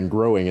to begin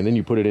growing, and then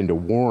you put it into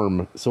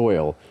warm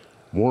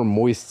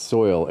moist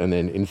soil, and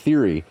then in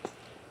theory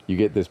you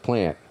get this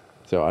plant.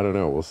 So I don't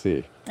know, we'll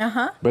see.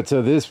 But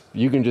so this,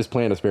 you can just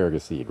plant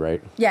asparagus seed,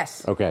 right?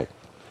 Yes. Okay.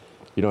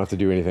 You don't have to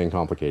do anything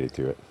complicated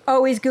to it.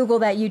 Always Google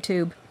that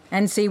YouTube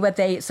and see what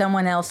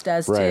someone else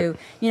does too.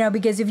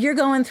 Because if you're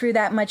going through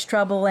that much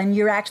trouble and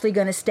you're actually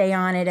going to stay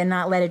on it and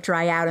not let it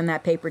dry out in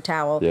that paper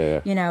towel,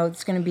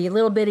 it's going to be a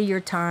little bit of your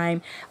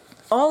time.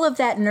 All of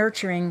that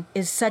nurturing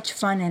is such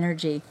fun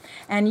energy,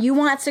 and you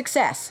want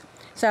success.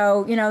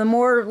 So, the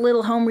more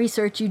little home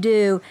research you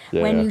do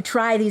when you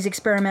try these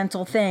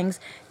experimental things,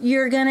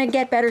 you're going to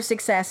get better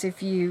success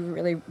if you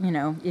really,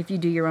 if you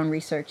do your own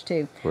research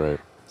too. Right.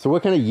 So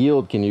what kind of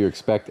yield can you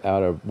expect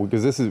out of,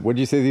 because this is, what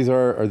did you say these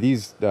are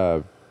these?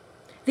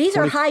 These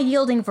are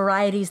high-yielding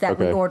varieties that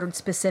we ordered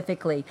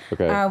specifically.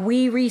 Okay.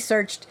 We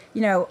researched,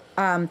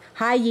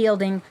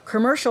 high-yielding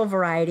commercial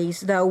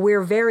varieties, though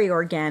we're very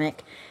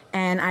organic,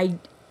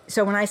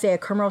 So when I say a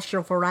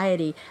commercial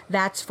variety,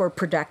 that's for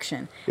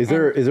production. Is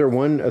there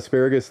one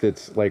asparagus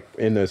that's like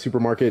in the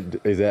supermarket?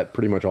 Is that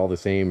pretty much all the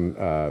same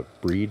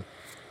breed?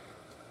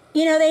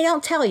 They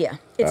don't tell you.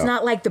 It's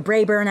not like the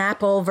Braeburn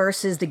apple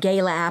versus the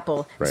Gala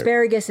apple. Right.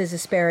 Asparagus is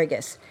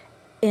asparagus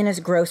in a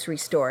grocery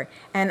store.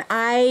 And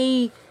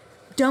I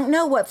don't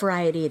know what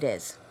variety it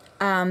is.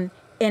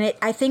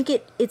 I think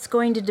it's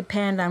going to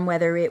depend on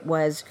whether it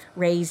was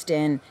raised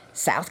in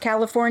South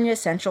California,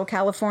 Central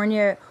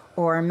California,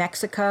 or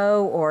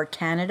Mexico, or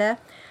Canada.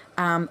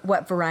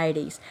 What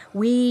varieties.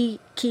 We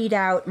keyed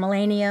out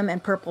Millennium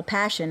and Purple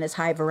Passion as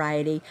high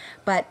variety,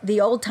 but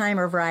the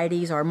old-timer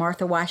varieties are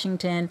Martha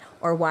Washington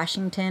or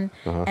Washington.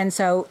 And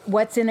so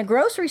what's in a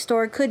grocery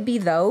store could be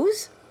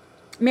those.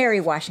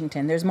 Mary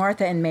Washington. There's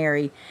Martha and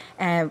Mary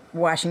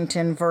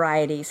Washington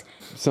varieties.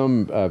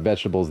 Some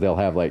vegetables they'll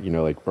have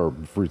or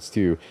fruits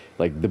too,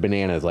 like the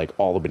bananas, like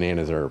all the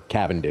bananas are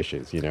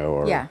Cavendishes,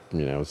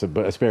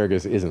 but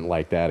asparagus isn't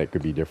like that. It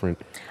could be different.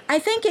 I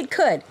think it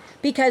could,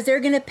 because they're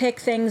going to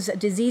pick things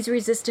disease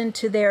resistant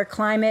to their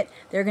climate.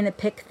 They're going to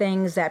pick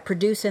things that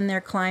produce in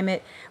their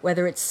climate,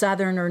 whether it's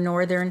southern or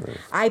northern. Right.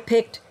 I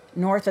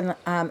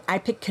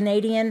picked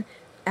Canadian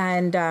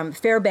and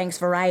Fairbanks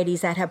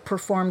varieties that have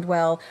performed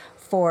well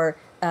for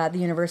the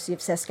University of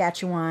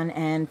Saskatchewan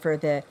and for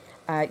the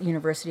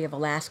University of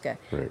Alaska.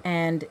 Right.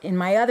 And in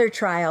my other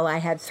trial, I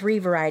had 3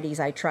 varieties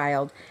I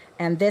trialed.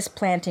 And this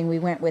planting, we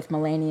went with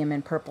Millennium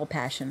and Purple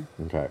Passion.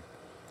 Okay.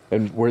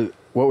 And what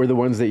were the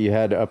ones that you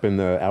had up in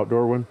the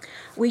outdoor one?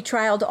 We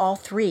trialed all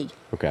 3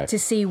 to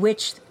see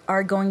which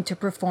are going to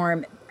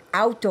perform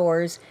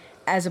outdoors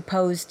as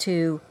opposed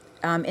to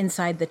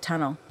inside the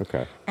tunnel.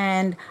 Okay.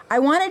 And I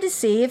wanted to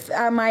see if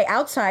my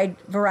outside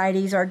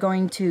varieties are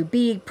going to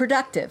be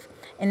productive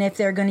and if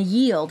they're going to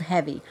yield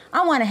heavy.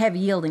 I want a heavy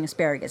yielding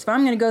asparagus. If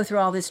I'm going to go through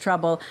all this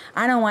trouble,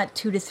 I don't want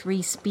 2 to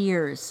 3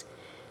 spears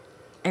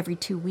every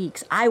 2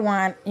 weeks. I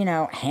want,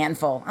 a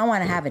handful. I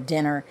want to have a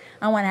dinner.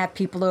 I want to have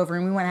people over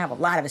and we want to have a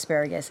lot of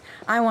asparagus.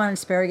 I want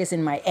asparagus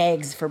in my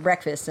eggs for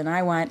breakfast, and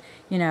I want,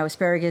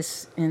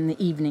 asparagus in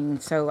the evening.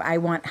 So I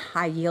want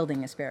high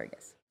yielding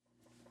asparagus.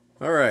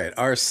 All right,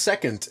 our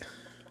second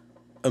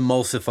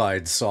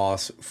emulsified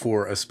sauce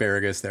for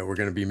asparagus that we're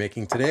going to be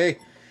making today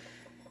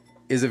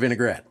is a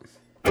vinaigrette.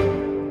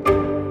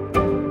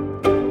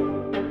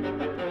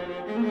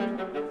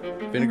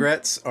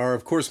 Vinaigrettes are,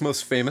 of course,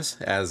 most famous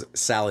as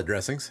salad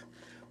dressings,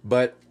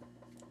 but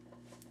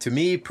to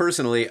me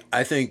personally,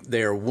 I think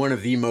they are one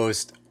of the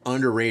most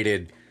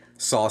underrated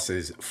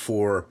sauces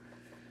for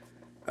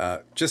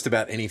just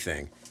about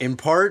anything. In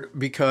part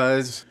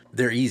because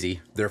they're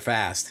easy, they're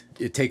fast,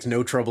 it takes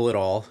no trouble at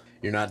all.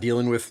 You're not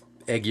dealing with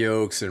egg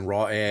yolks and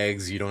raw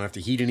eggs. You don't have to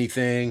heat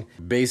anything.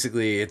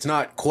 Basically, it's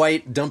not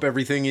quite dump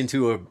everything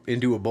into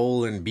a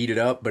bowl and beat it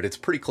up, but it's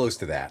pretty close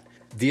to that.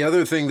 The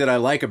other thing that I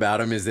like about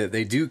them is that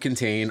they do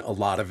contain a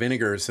lot of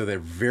vinegar, so they're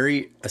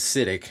very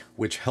acidic,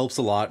 which helps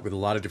a lot with a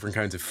lot of different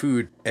kinds of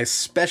food,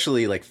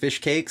 especially like fish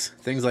cakes,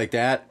 things like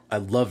that. I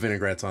love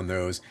vinaigrettes on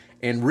those,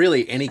 and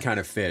really any kind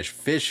of fish.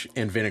 Fish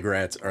and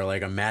vinaigrettes are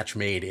like a match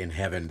made in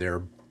heaven.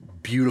 They're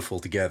beautiful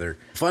together.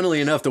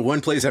 Funnily enough, the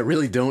one place I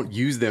really don't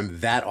use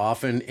them that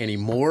often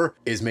anymore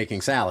is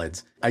making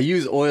salads. I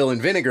use oil and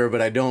vinegar,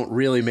 but I don't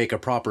really make a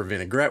proper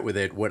vinaigrette with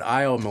it. What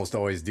I almost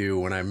always do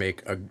when I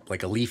make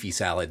a leafy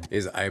salad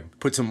is I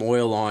put some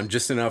oil on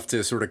just enough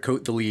to sort of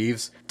coat the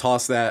leaves,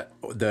 toss the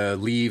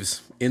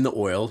leaves in the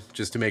oil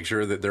just to make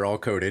sure that they're all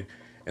coated,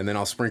 and then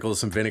I'll sprinkle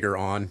some vinegar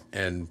on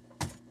and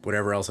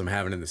whatever else I'm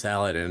having in the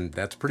salad, and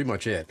that's pretty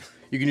much it.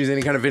 You can use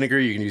any kind of vinegar,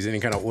 you can use any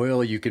kind of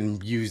oil, you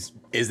can use,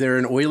 is there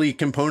an oily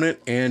component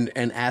and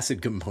an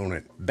acid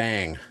component?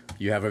 Bang,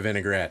 you have a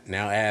vinaigrette.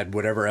 Now add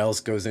whatever else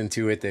goes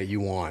into it that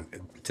you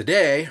want.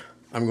 Today,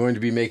 I'm going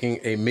to be making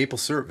a maple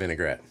syrup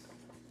vinaigrette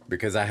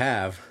because I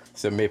have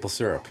some maple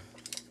syrup.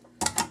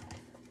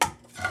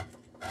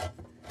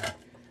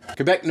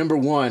 Quebec number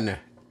 1,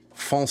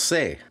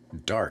 Foncé,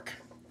 dark.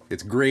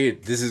 It's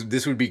grade,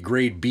 this would be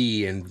grade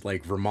B in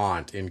like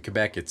Vermont. In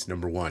Quebec, it's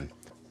number 1.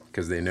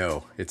 Because they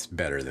know it's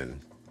better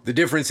than... The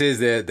difference is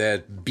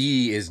that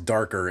B is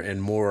darker and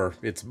more,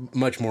 it's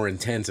much more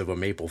intense of a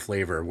maple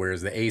flavor,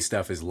 whereas the A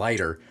stuff is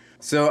lighter.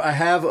 So I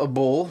have a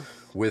bowl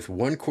with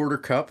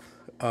 1/4 cup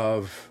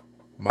of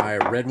my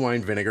red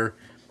wine vinegar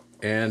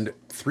and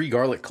 3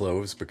 garlic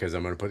cloves, because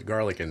I'm going to put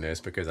garlic in this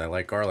because I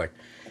like garlic.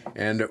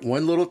 And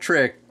one little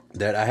trick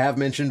that I have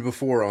mentioned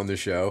before on the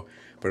show,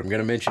 but I'm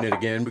going to mention it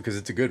again because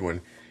it's a good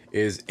one,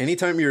 is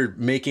anytime you're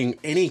making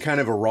any kind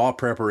of a raw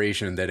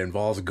preparation that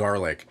involves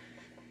garlic,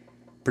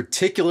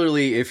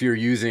 particularly if you're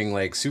using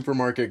like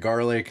supermarket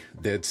garlic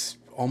that's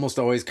almost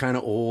always kind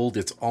of old,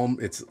 it's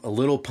a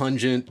little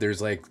pungent,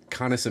 there's like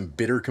kind of some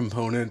bitter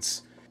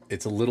components,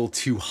 it's a little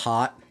too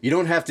hot. You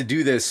don't have to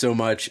do this so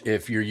much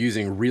if you're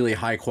using really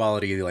high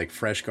quality like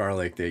fresh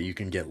garlic that you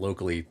can get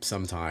locally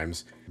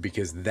sometimes,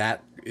 because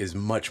that is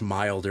much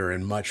milder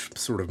and much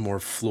sort of more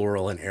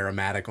floral and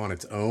aromatic on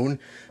its own.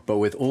 But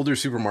with older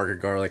supermarket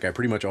garlic, I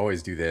pretty much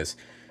always do this.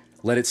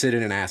 Let it sit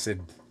in an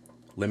acid,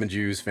 lemon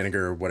juice,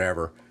 vinegar,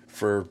 whatever,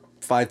 for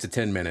 5 to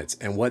 10 minutes.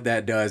 And what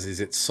that does is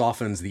it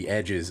softens the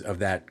edges of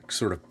that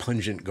sort of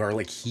pungent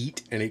garlic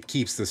heat, and it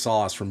keeps the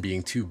sauce from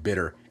being too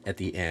bitter at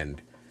the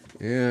end.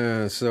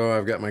 Yeah, so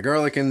I've got my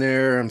garlic in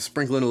there. I'm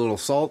sprinkling a little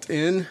salt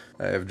in.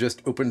 I've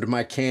just opened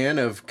my can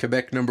of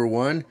Quebec number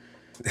 1.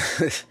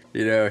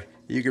 You know,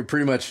 you could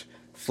pretty much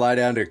fly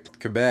down to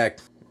Quebec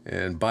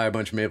and buy a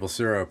bunch of maple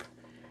syrup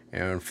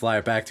and fly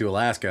it back to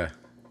Alaska.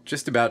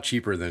 Just about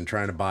cheaper than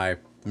trying to buy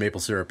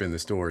maple syrup in the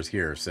stores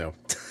here. So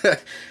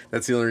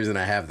that's the only reason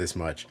I have this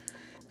much.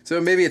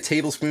 So maybe a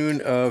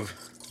tablespoon of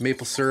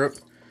maple syrup.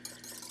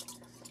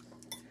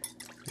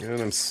 And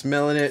I'm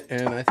smelling it,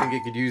 and I think I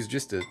could use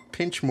just a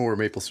pinch more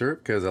maple syrup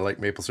because I like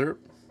maple syrup.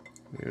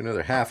 Maybe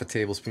another half a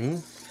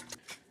tablespoon.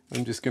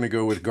 I'm just going to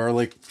go with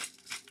garlic,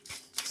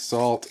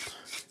 salt,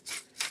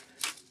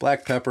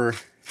 black pepper.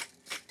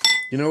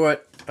 You know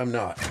what? I'm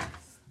not.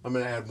 I'm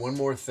going to add one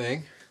more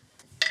thing.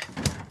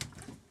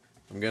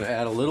 I'm going to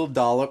add a little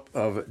dollop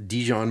of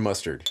Dijon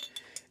mustard.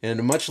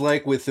 And much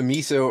like with the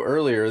miso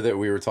earlier that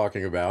we were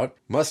talking about,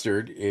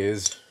 mustard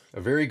is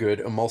a very good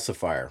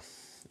emulsifier.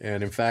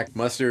 And in fact,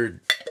 mustard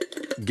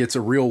gets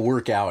a real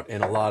workout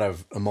in a lot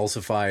of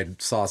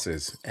emulsified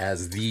sauces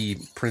as the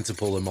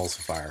principal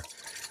emulsifier.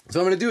 So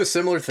I'm going to do a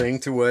similar thing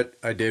to what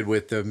I did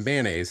with the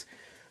mayonnaise,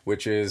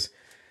 which is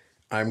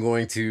I'm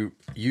going to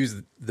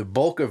use the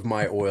bulk of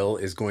my oil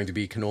is going to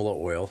be canola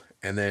oil.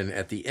 And then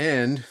at the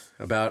end,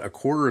 about a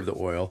quarter of the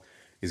oil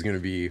is going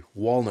to be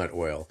walnut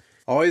oil.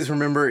 Always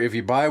remember, if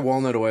you buy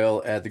walnut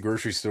oil at the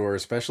grocery store,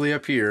 especially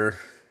up here,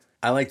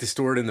 I like to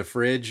store it in the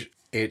fridge.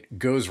 It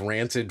goes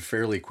rancid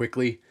fairly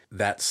quickly.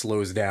 That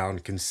slows down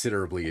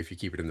considerably if you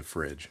keep it in the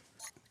fridge.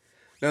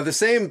 Now, the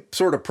same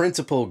sort of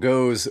principle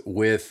goes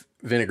with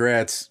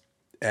vinaigrettes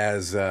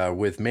as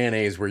with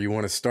mayonnaise, where you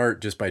want to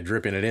start just by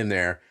dripping it in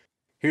there.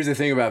 Here's the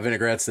thing about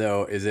vinaigrettes,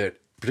 though, is that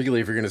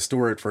particularly if you're going to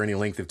store it for any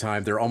length of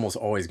time, they're almost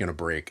always going to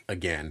break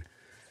again.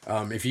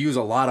 If you use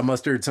a lot of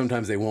mustard,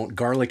 sometimes they won't.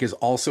 Garlic is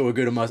also a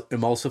good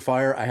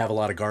emulsifier. I have a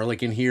lot of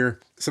garlic in here.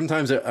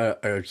 Sometimes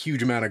a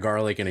huge amount of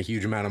garlic and a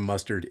huge amount of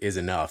mustard is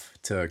enough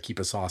to keep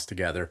a sauce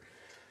together.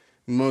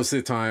 Most of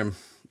the time,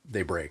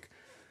 they break.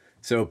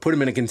 So put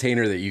them in a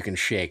container that you can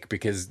shake,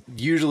 because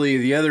usually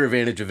the other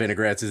advantage of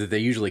vinaigrettes is that they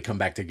usually come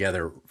back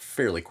together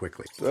fairly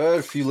quickly.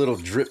 A few little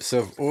drips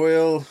of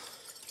oil,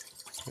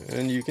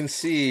 and you can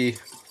see,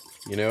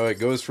 you know, it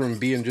goes from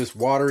being just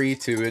watery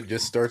to it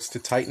just starts to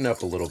tighten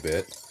up a little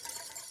bit.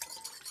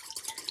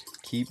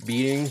 Keep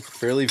beating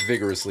fairly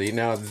vigorously.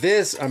 Now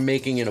this I'm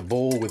making in a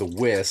bowl with a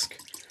whisk.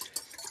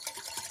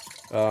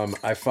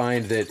 I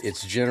find that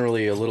it's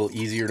generally a little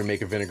easier to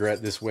make a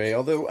vinaigrette this way,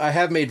 although I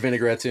have made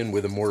vinaigrettes in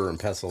with a mortar and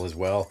pestle as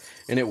well,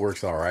 and it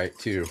works all right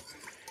too.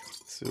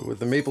 So with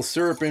the maple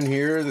syrup in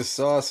here, the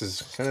sauce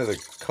is kind of the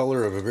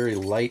color of a very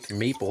light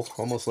maple,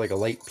 almost like a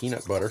light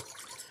peanut butter.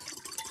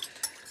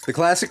 The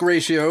classic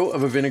ratio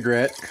of a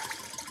vinaigrette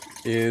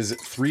is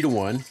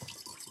 3-to-1.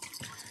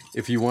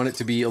 If you want it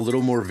to be a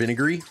little more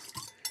vinegary,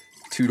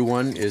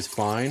 2-to-1 is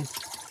fine.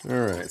 All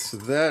right, so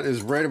that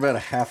is right about a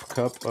half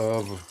cup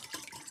of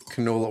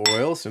canola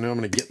oil. So now I'm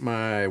going to get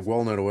my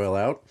walnut oil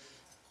out,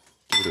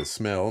 give it a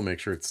smell, make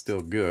sure it's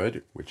still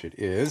good, which it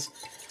is.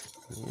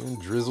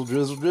 And drizzle,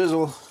 drizzle,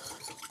 drizzle.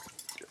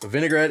 A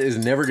vinaigrette is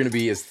never going to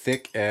be as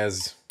thick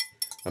as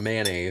a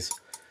mayonnaise.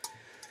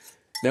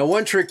 Now,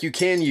 one trick you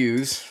can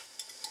use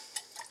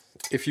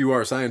if you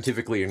are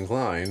scientifically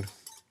inclined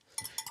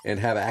and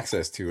have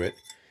access to it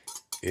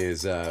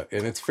is, and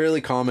it's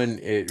fairly common,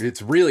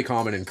 it's really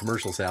common in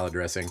commercial salad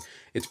dressing.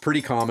 It's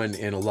pretty common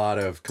in a lot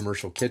of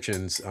commercial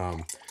kitchens,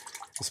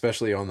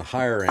 especially on the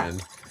higher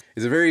end,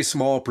 is a very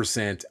small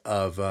percent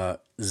of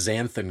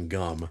xanthan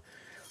gum,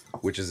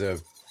 which is a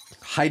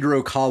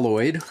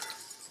hydrocolloid,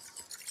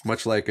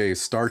 much like a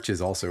starch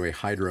is also a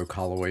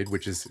hydrocolloid,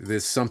 which is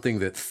this something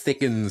that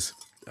thickens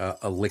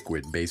a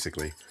liquid,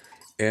 basically.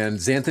 And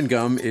xanthan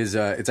gum is,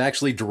 it's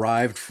actually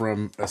derived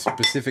from a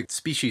specific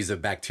species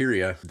of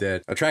bacteria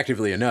that,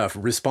 attractively enough,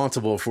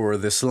 responsible for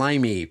the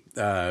slimy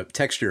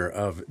texture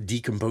of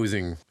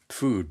decomposing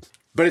food.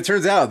 But it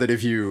turns out that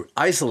if you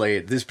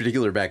isolate this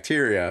particular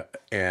bacteria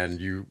and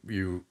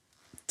you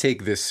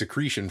take this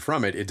secretion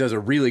from it, it does a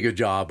really good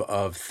job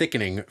of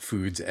thickening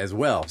foods as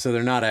well. So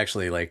they're not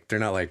actually like,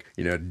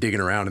 you know, digging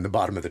around in the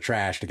bottom of the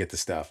trash to get the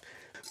stuff.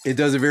 It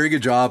does a very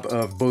good job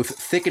of both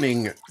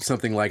thickening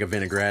something like a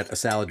vinaigrette, a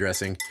salad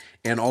dressing,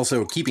 and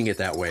also keeping it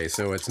that way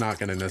so it's not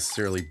going to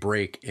necessarily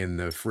break in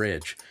the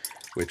fridge,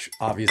 which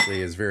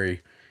obviously is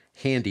very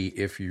handy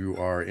if you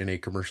are in a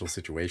commercial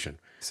situation.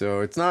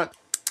 So it's not,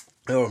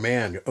 oh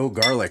man, oh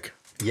garlic.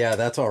 Yeah,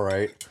 that's all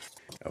right.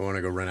 I want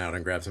to go run out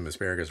and grab some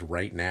asparagus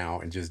right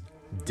now and just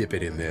dip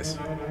it in this.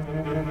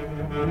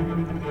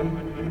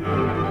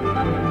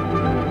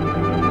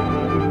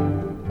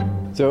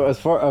 So as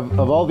far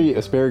of all the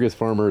asparagus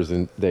farmers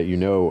that you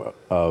know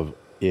of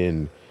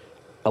in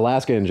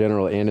Alaska in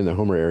general and in the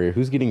Homer area,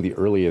 who's getting the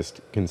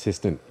earliest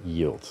consistent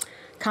yields?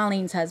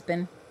 Colleen's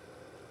husband.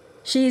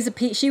 She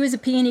was a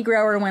peony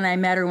grower when I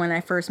met her when I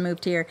first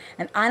moved here,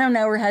 and I don't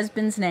know her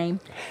husband's name.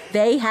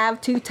 They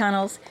have 2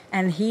 tunnels,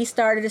 and he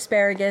started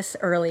asparagus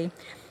early.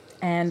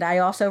 And I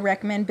also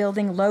recommend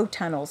building low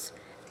tunnels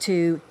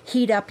to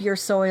heat up your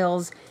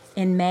soils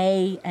in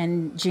May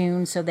and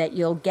June so that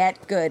you'll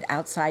get good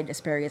outside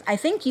asparagus. I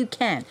think you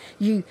can.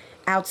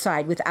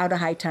 Outside without a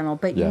high tunnel,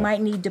 but you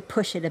might need to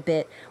push it a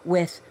bit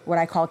with what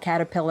I call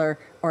caterpillar,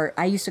 or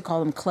I used to call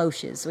them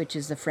cloches, which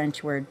is the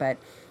French word, but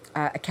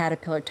a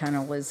caterpillar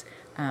tunnel was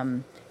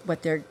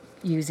what they're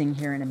using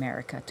here in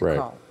America to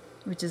call,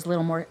 which is a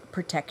little more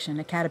protection,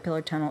 a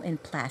caterpillar tunnel in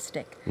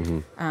plastic.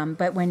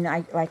 But when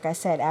like I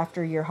said,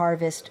 after your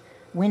harvest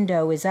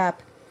window is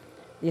up,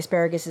 the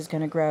asparagus is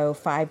going to grow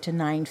 5 to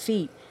 9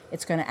 feet.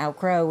 It's going to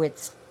outgrow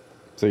its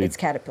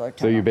caterpillar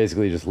tunnel. So you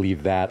basically just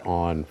leave that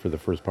on for the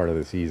first part of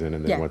the season,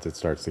 and then once it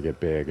starts to get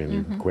big and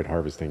you quit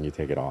harvesting, you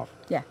take it off.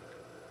 Yeah.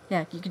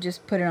 Yeah, you could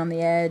just put it on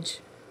the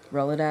edge,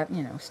 roll it up,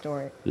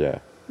 store it. Yeah.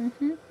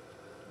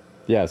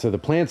 Yeah, so the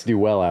plants do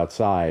well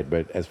outside,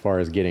 but as far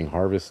as getting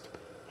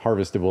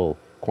harvestable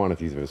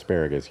quantities of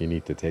asparagus, you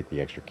need to take the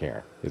extra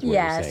care, is what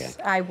you're saying. Yes,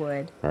 I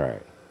would. All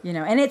right.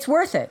 And it's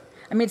worth it.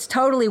 I mean, it's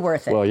totally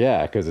worth it. Well,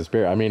 yeah, because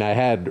asparagus, I mean, I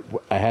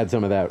had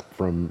some of that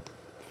from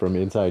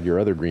inside your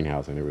other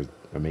greenhouse, and it was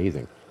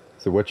amazing.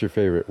 So what's your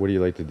favorite? What do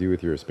you like to do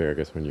with your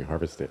asparagus when you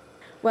harvest it?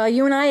 Well,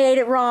 you and I ate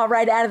it raw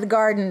right out of the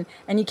garden,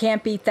 and you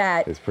can't beat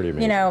that. It's pretty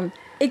amazing.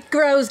 It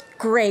grows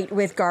great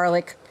with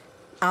garlic,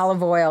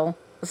 olive oil.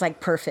 It's like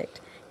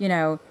perfect.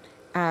 You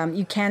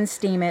can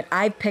steam it.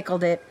 I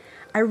pickled it.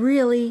 I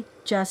really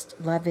just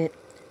love it.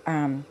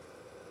 A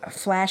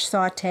flash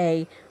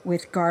saute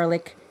with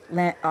garlic,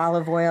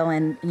 olive oil,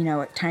 and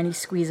a tiny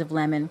squeeze of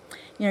lemon.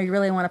 You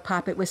really want to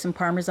pop it with some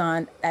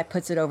Parmesan. That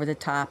puts it over the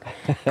top.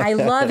 I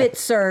love it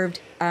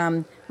served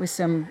with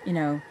some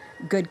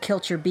good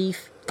Kilcher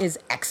beef is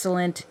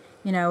excellent.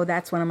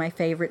 That's one of my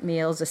favorite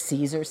meals. A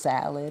Caesar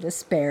salad,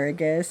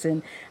 asparagus,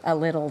 and a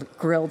little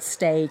grilled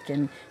steak,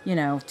 and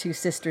 2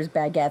 sisters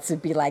baguettes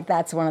would be like,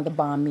 that's one of the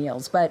bomb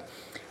meals. But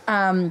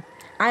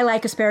I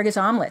like asparagus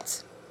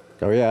omelets.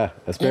 Oh yeah,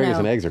 asparagus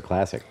and eggs are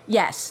classic.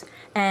 Yes.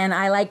 And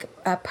I like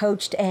a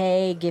poached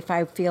egg if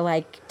I feel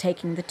like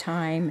taking the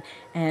time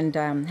and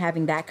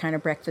having that kind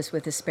of breakfast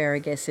with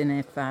asparagus, and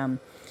if, a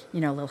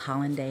little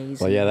hollandaise.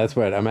 Well, yeah, that's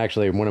what I'm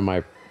actually, one of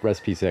my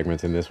recipe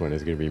segments in this one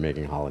is going to be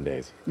making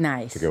hollandaise.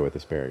 Nice. To go with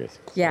asparagus.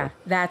 So. Yeah,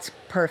 that's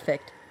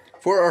perfect.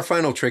 For our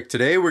final trick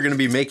today, we're going to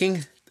be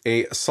making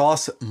a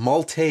sauce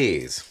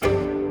maltaise.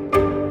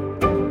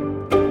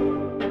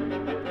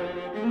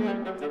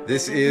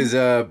 This is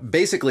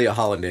basically a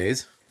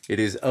hollandaise. It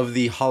is of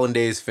the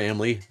hollandaise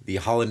family, the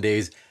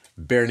hollandaise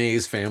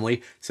béarnaise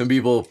family. Some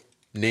people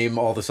name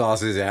all the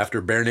sauces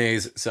after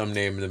béarnaise, some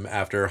name them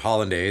after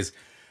hollandaise.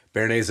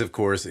 Béarnaise, of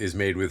course, is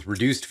made with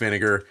reduced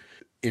vinegar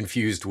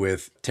infused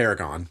with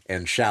tarragon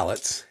and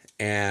shallots,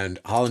 and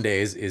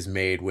hollandaise is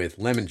made with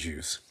lemon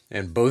juice.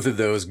 And both of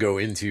those go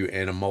into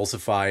an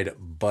emulsified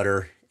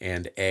butter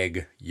and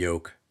egg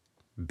yolk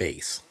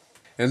base.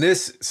 And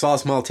this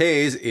sauce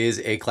maltaise is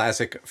a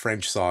classic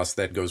French sauce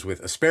that goes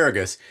with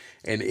asparagus,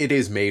 and it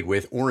is made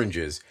with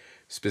oranges.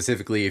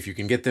 Specifically, if you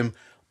can get them,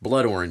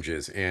 blood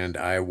oranges. And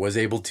I was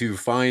able to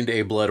find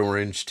a blood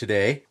orange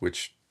today,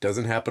 which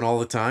doesn't happen all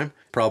the time.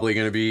 Probably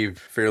going to be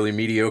fairly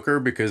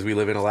mediocre because we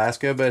live in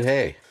Alaska, but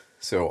hey.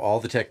 So all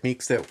the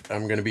techniques that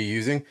I'm going to be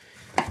using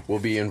will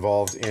be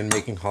involved in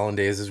making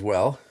hollandaise as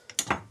well,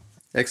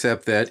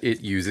 except that it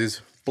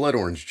uses blood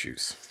orange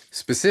juice.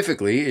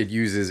 Specifically, it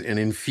uses an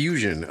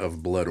infusion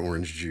of blood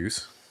orange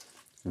juice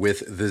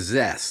with the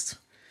zest.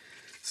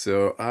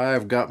 So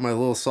I've got my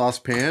little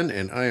saucepan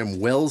and I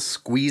am well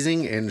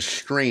squeezing and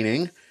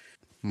straining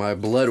my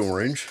blood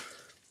orange.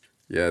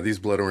 Yeah, these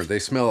blood orange, they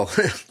smell,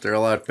 they're a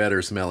lot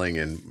better smelling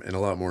and a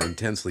lot more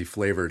intensely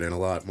flavored and a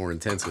lot more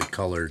intensely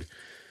colored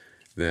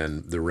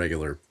than the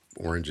regular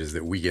oranges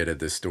that we get at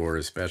this store,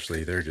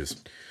 especially.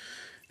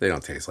 They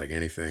don't taste like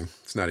anything.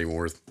 It's not even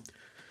worth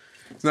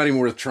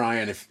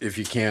trying if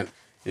you can't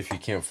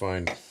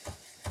find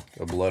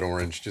a blood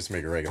orange. Just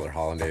make a regular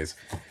hollandaise,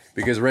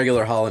 because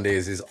regular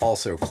hollandaise is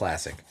also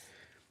classic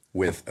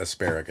with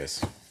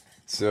asparagus.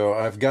 So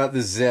I've got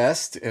the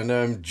zest and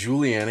I'm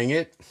julienning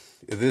it.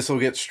 This will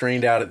get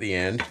strained out at the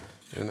end,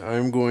 and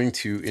I'm going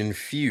to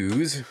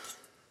infuse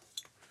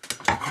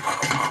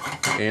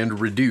and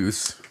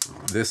reduce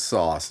this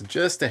sauce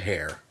just a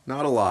hair,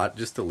 not a lot,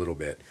 just a little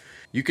bit.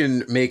 You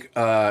can make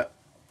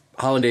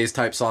hollandaise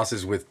type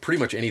sauces with pretty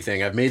much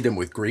anything. I've made them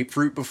with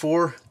grapefruit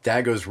before.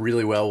 That goes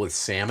really well with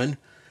salmon.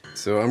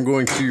 So I'm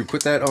going to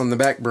put that on the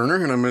back burner,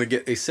 and I'm going to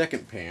get a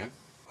second pan.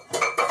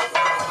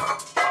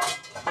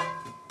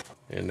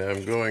 And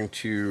I'm going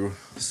to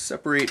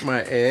separate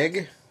my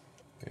egg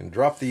and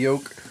drop the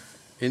yolk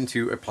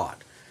into a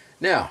pot.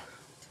 Now,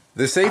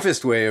 the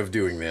safest way of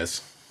doing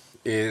this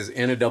is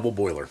in a double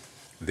boiler.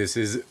 This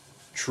is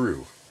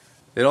true.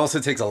 It also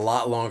takes a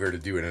lot longer to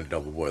do it in a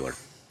double boiler.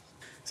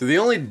 So the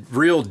only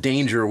real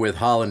danger with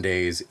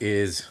hollandaise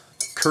is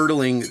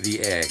curdling the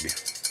egg.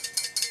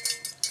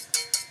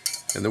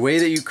 And the way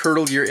that you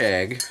curdle your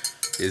egg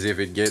is if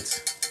it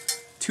gets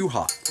too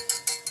hot.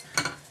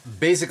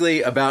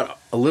 Basically, about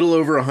a little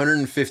over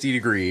 150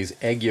 degrees,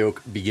 egg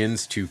yolk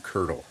begins to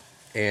curdle.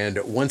 And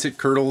once it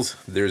curdles,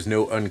 there's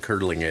no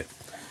uncurdling it.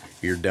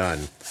 You're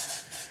done.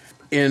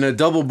 In a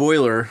double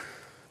boiler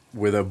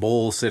with a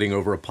bowl sitting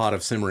over a pot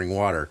of simmering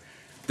water,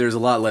 there's a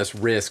lot less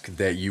risk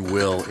that you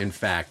will, in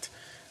fact,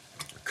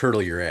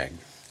 curdle your egg.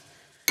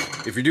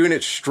 If you're doing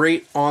it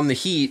straight on the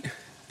heat,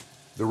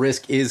 the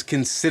risk is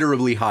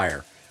considerably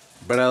higher.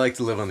 But I like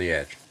to live on the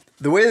edge.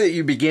 The way that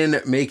you begin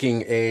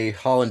making a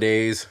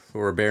hollandaise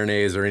or a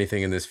béarnaise or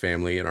anything in this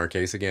family, in our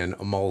case again,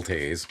 a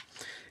maltaise,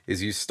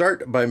 is you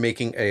start by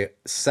making a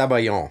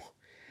sabayon.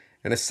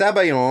 And a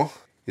sabayon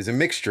is a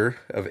mixture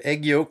of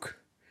egg yolk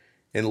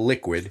and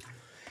liquid.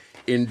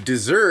 In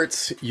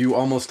desserts, you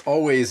almost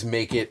always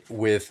make it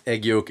with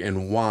egg yolk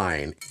and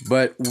wine.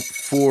 But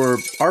for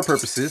our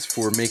purposes,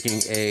 for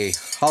making a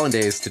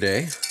hollandaise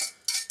today,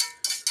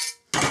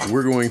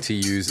 we're going to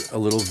use a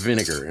little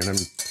vinegar. And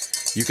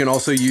you can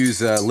also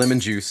use lemon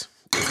juice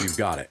if you've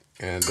got it.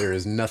 And there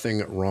is nothing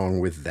wrong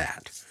with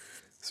that.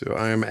 So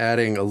I am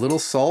adding a little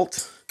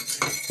salt,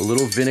 a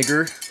little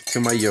vinegar to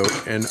my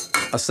yolk. And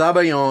a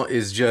sabayon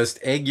is just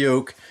egg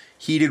yolk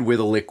heated with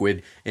a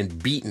liquid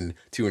and beaten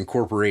to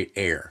incorporate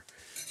air.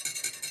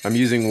 I'm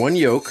using 1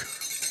 yolk.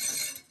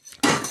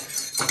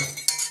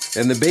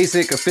 And the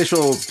basic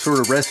official sort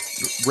of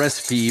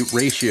recipe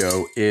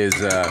ratio is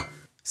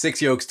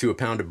 6 yolks to a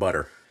pound of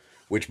butter,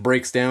 which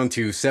breaks down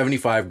to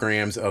 75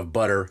 grams of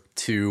butter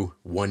to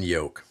 1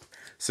 yolk.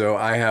 So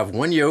I have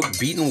 1 yolk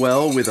beaten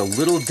well with a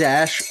little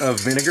dash of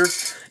vinegar,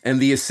 and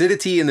the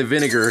acidity in the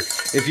vinegar,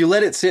 if you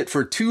let it sit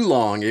for too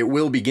long, it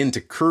will begin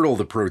to curdle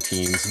the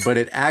proteins, but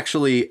it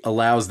actually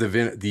allows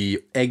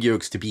the egg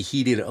yolks to be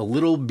heated a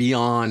little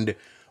beyond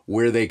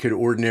where they could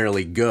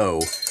ordinarily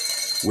go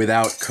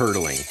without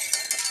curdling.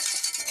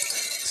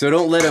 So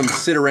don't let them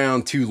sit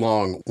around too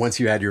long once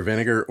you add your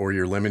vinegar or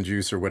your lemon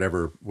juice or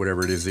whatever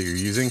it is that you're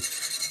using.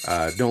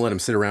 Don't let them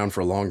sit around for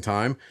a long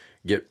time.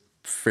 Get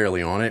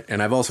fairly on it.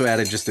 And I've also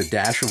added just a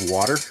dash of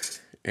water.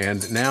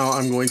 And now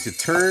I'm going to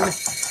turn.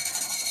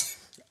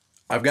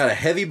 I've got a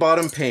heavy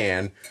bottom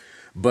pan,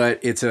 but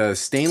it's a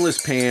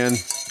stainless pan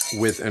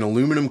with an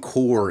aluminum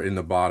core in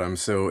the bottom.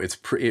 So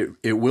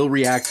it will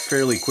react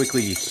fairly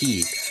quickly to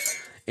heat.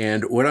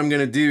 And what I'm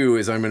going to do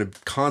is I'm going to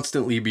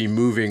constantly be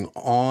moving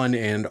on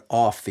and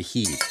off the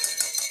heat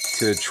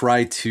to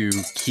try to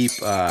keep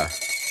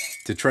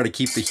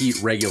the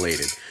heat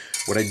regulated.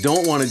 What I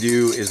don't want to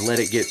do is let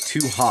it get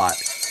too hot.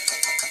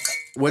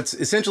 What's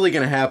essentially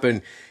going to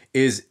happen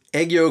is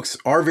egg yolks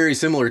are very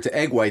similar to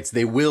egg whites.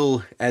 They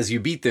will, as you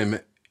beat them,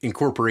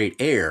 incorporate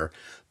air.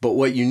 But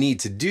what you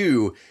need to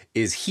do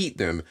is heat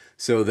them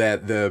so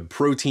that the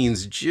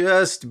proteins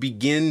just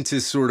begin to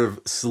sort of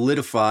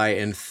solidify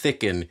and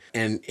thicken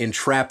and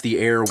entrap the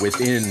air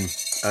within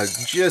a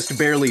just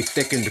barely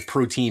thickened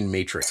protein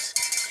matrix.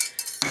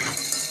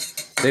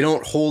 They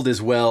don't hold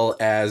as well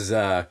as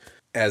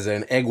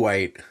an egg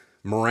white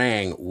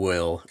meringue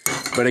will.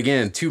 But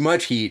again, too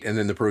much heat and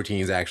then the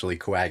proteins actually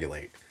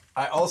coagulate.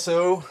 I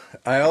also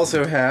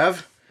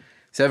have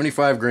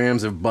 75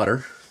 grams of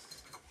butter.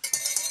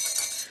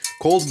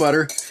 Cold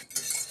butter.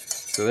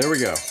 So there we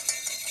go.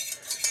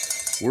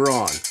 We're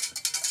on.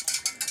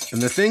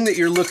 And the thing that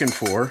you're looking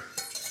for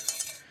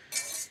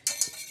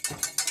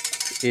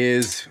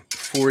is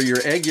for your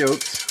egg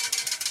yolks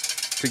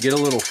to get a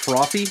little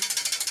frothy,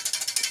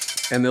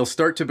 and they'll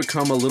start to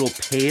become a little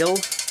pale,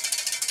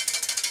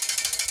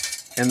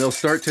 and they'll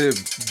start to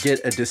get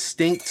a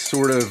distinct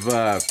sort of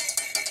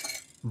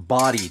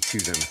body to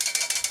them.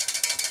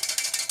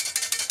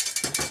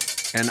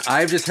 And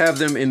I just have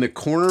them in the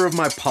corner of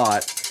my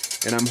pot,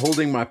 and I'm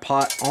holding my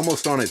pot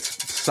almost on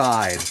its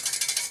side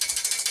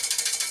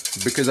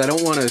because I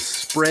don't want to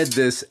spread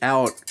this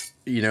out,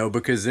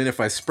 because then if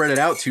I spread it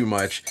out too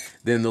much,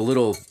 then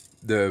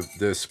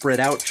the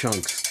spread out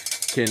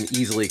chunks can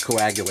easily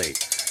coagulate.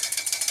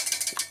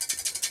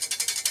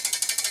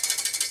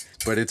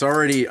 But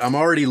I'm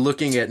already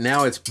looking at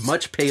now it's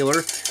much paler.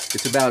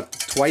 It's about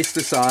twice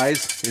the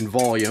size in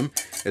volume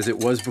as it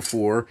was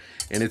before,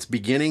 and it's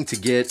beginning to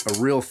get a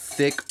real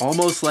thick,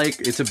 almost like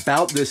it's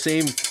about the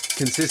same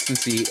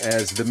consistency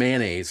as the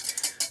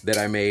mayonnaise that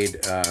I made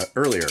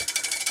earlier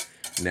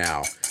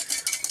now.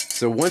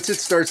 So once it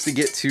starts to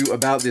get to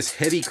about this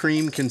heavy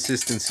cream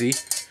consistency,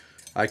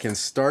 I can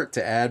start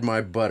to add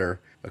my butter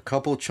a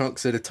couple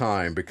chunks at a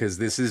time, because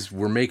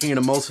we're making an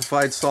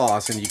emulsified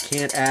sauce and you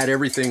can't add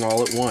everything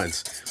all at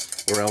once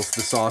or else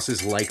the sauce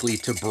is likely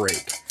to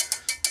break.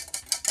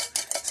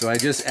 So I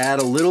just add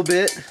a little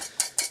bit,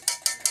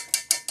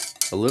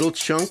 a little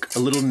chunk, a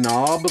little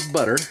knob of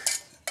butter,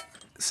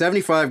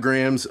 75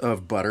 grams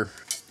of butter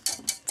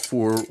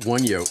for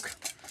 1 yolk.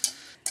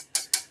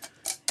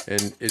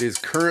 And it is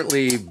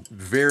currently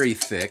very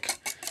thick.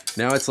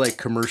 Now it's like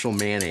commercial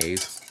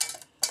mayonnaise.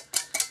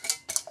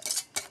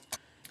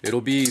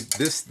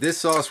 This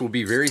sauce will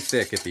be very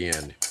thick at the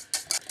end.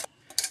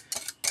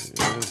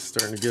 It's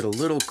starting to get a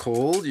little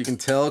cold. You can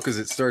tell because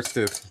it starts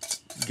to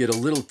get a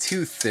little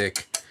too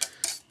thick.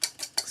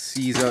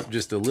 seize up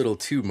just a little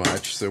too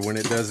much. So when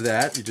it does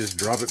that, you just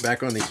drop it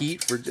back on the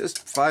heat for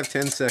just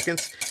 5-10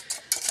 seconds.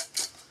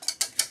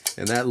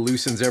 And that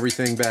loosens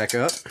everything back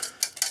up.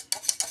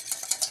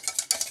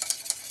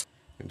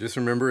 And just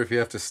remember, if you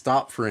have to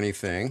stop for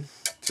anything,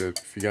 so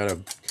if you gotta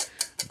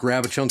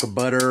grab a chunk of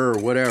butter or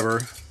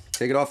whatever,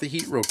 take it off the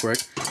heat real quick.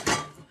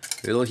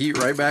 It'll heat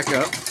right back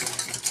up.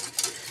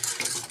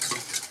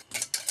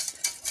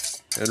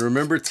 And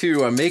remember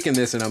too, I'm making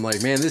this and I'm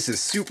like, man, this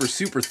is super,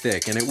 super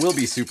thick. And it will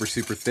be super,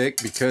 super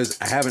thick because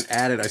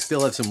I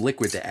still have some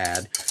liquid to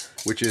add,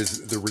 which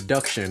is the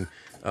reduction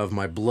of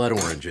my blood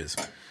oranges.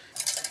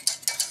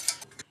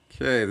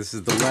 Okay, this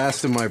is the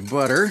last of my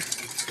butter.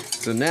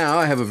 So now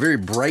I have a very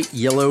bright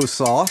yellow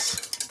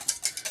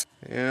sauce.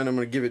 And I'm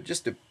gonna give it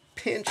just a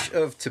pinch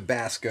of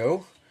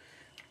Tabasco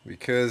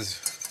because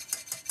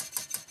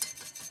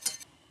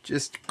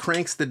just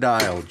cranks the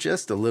dial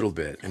just a little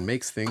bit and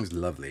makes things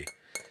lovely.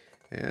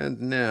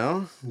 And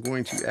now I'm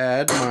going to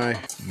add my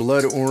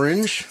blood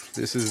orange.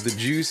 This is the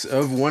juice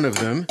of one of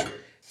them.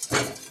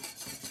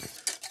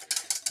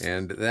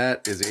 And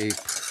that is a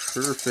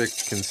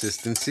perfect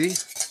consistency.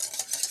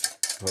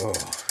 Oh.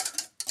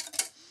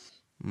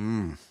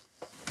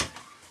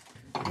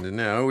 And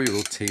now we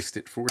will taste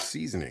it for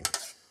seasoning.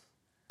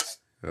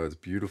 Oh, it's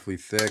beautifully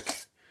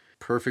thick.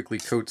 Perfectly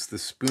coats the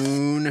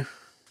spoon.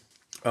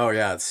 Oh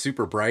yeah, it's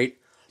super bright.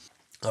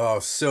 Oh,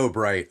 so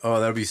bright. Oh,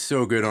 that would be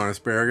so good on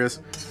asparagus.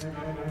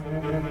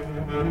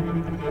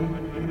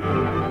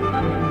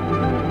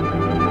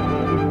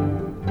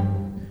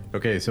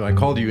 Okay, so I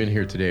called you in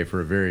here today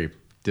for a very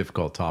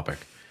difficult topic.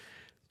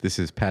 This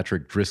is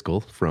Patrick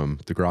Driscoll from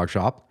The Grog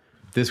Shop.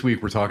 This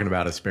week we're talking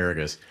about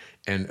asparagus.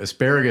 And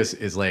asparagus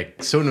is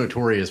like so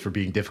notorious for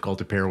being difficult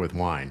to pair with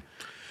wine.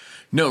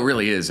 No, it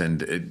really is.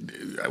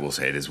 And I will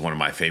say it is one of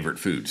my favorite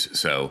foods.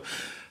 So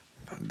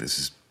this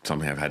is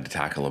something I've had to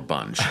tackle a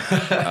bunch.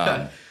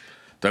 I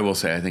will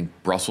say, I think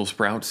Brussels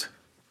sprouts,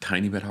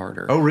 tiny bit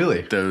harder. Oh,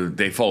 really? Though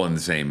they fall in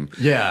the same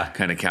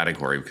kind of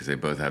category because they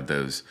both have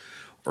those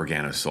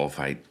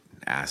organosulfite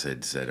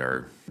acids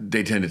that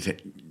they tend to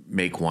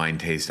make wine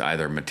taste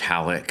either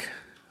metallic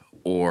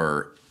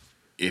or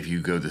if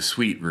you go the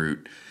sweet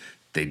route,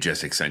 they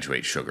just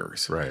accentuate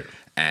sugars. Right.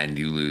 And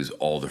you lose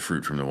all the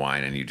fruit from the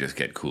wine and you just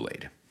get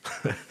Kool-Aid.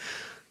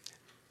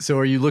 So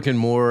are you looking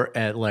more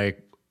at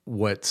like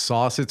what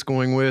sauce it's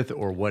going with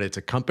or what it's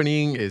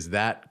accompanying? Is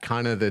that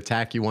kind of the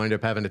tack you wind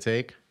up having to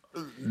take?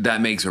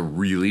 That makes a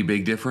really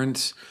big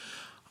difference.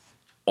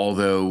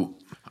 Although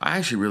I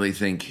actually really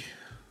think,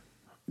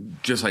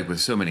 just like with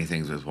so many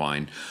things with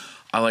wine,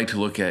 I like to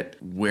look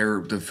at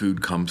where the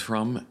food comes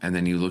from and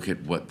then you look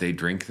at what they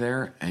drink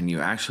there and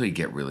you actually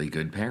get really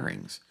good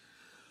pairings.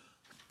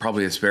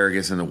 Probably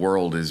asparagus in the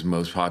world is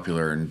most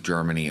popular in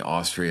Germany,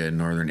 Austria,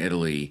 Northern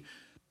Italy.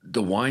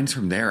 The wines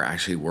from there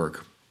actually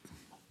work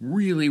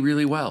really,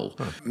 really well.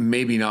 Huh.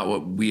 Maybe not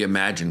what we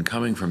imagine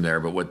coming from there,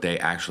 but what they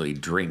actually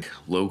drink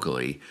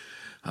locally.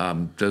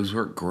 Those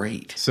work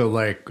great. So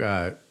like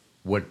Gruner?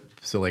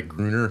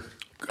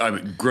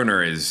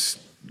 Gruner is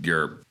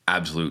your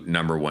absolute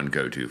number one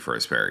go-to for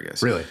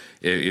asparagus. Really?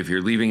 If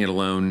you're leaving it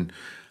alone,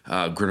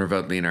 Gruner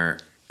Veltliner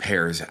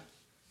pairs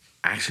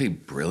actually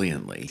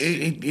brilliantly.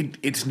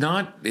 It's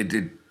not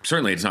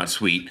certainly it's not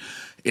sweet.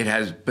 It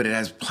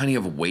has plenty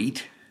of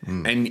weight.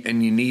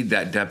 And you need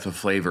that depth of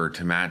flavor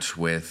to match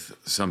with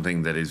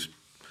something that is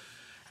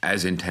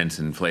as intense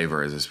in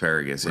flavor as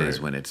asparagus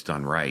is when it's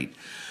done right.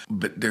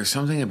 But there's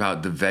something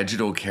about the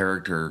vegetal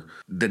character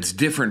that's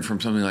different from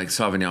something like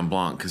Sauvignon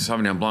Blanc, because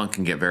Sauvignon Blanc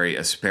can get very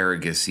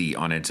asparagus-y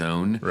on its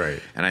own.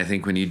 Right. And I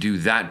think when you do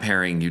that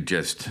pairing, you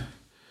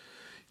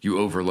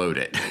overload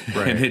it.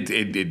 Right. And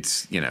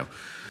it's,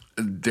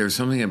 there's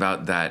something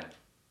about that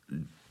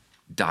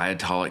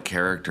dietolic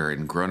character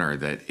in Gruner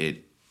that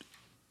it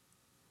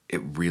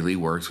really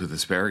works with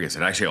asparagus.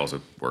 It actually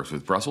also works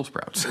with Brussels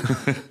sprouts.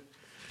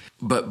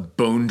 But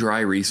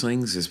bone-dry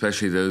Rieslings,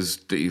 especially those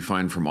that you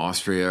find from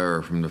Austria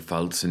or from the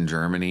Pfalz in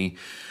Germany,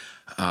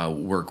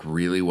 work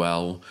really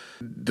well.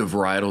 The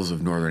varietals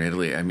of Northern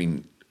Italy, I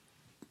mean,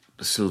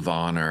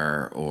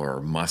 Sylvaner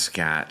or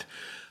Muscat,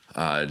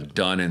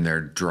 done in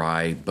their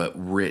dry but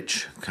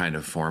rich kind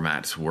of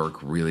formats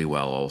work really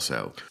well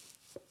also.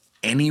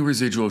 Any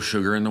residual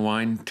sugar in the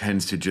wine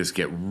tends to just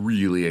get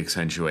really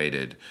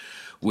accentuated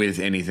with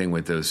anything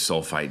with those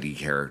sulfite-y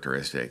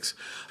characteristics.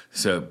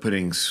 So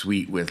putting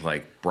sweet with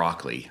like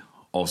broccoli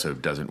also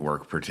doesn't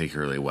work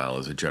particularly well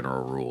as a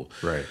general rule.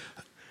 Right.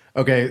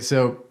 Okay,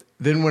 so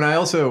then when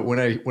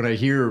I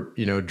hear,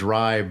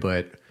 dry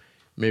but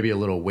maybe a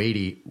little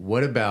weighty,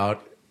 what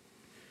about,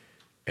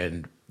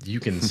 and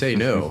you can say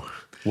no,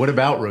 what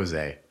about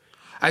rosé?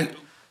 I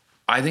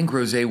think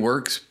rosé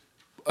works,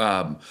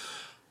 but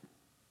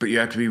you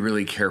have to be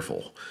really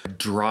careful.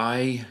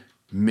 Dry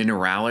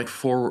mineral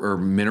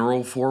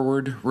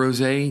forward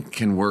rosé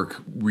can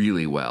work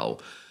really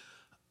well.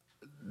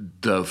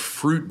 The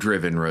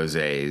fruit-driven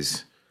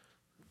rosés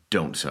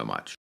don't so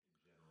much.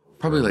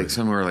 Probably like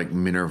somewhere like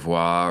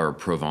Minervois or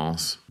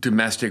Provence.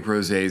 Domestic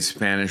rosés,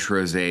 Spanish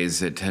rosés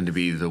that tend to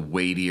be the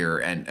weightier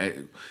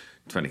and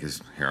it's funny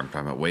because here I'm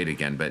talking about weight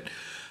again, but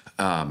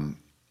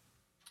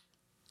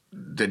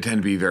they tend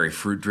to be very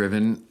fruit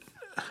driven.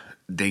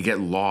 They get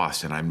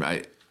lost, and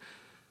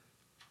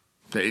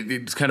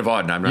it's kind of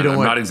odd, and I'm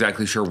not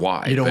exactly sure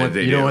why. You don't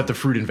want the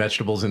fruit and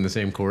vegetables in the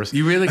same course.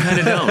 You really kind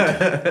of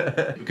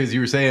don't. Because you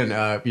were saying,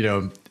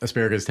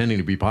 asparagus tending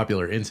to be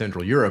popular in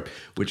Central Europe,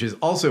 which is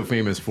also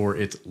famous for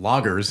its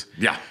lagers.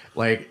 Yeah.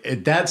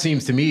 That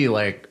seems to me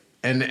like,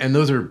 and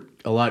those are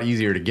a lot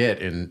easier to get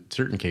in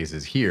certain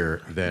cases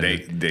here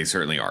than they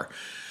certainly are.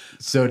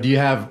 So do you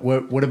have,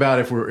 what about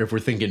if we're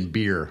thinking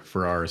beer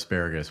for our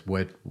asparagus?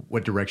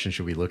 What direction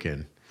should we look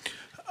in?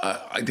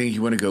 I think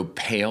you want to go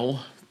pale,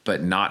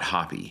 but not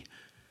hoppy.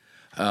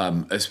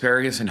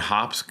 Asparagus and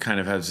hops kind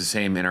of has the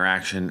same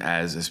interaction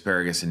as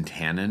asparagus and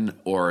tannin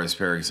or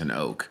asparagus and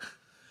oak.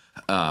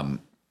 So,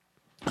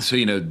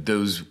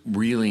 those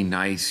really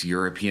nice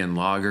European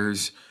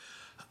lagers,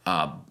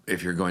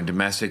 if you're going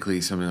domestically,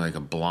 something like a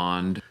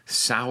blonde,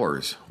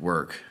 sours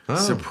work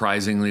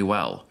surprisingly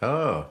well.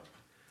 Oh.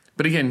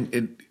 But again,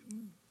 it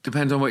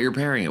depends on what you're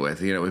pairing it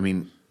with.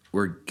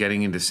 We're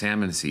getting into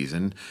salmon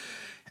season,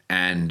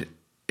 and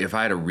if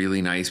I had a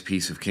really nice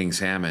piece of king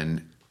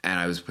salmon and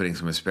I was putting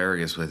some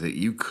asparagus with it,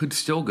 you could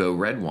still go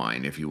red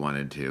wine if you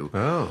wanted to.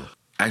 Oh.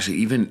 Actually,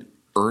 even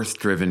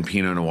earth-driven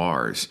Pinot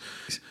Noirs.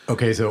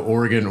 Okay, so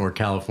Oregon or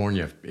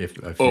California if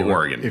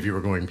Oregon. If you were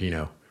going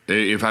Pinot.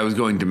 If I was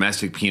going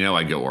domestic Pinot,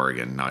 I'd go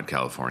Oregon, not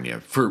California,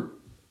 for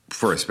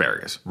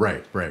asparagus.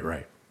 Right.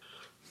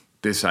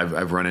 This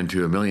I've run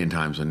into a million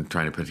times when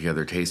trying to put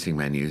together tasting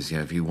menus.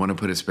 If you want to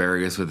put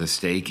asparagus with a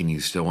steak and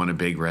you still want a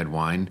big red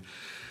wine,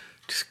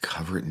 just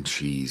cover it in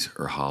cheese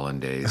or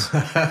hollandaise,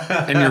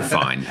 and you're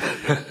fine.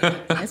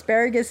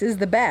 Asparagus is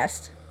the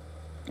best.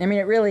 It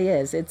really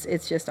is.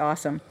 It's just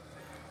awesome.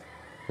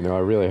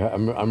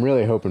 I'm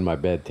really hoping my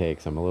bed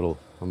takes. I'm a little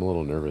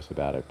nervous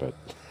about it, but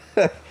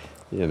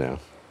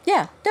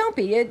Yeah, don't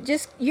be. It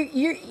just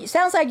you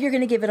sounds like you're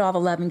going to give it all the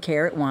love and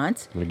care at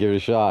once. I'm gonna give it a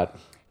shot.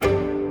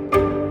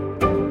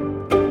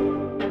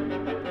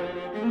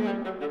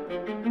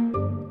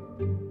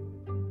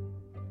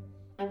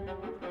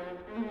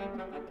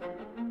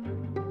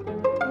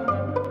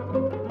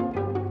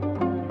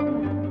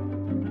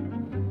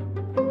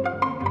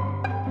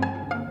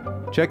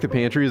 Check the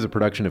Pantry is a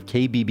production of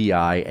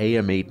KBBI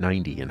AM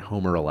 890 in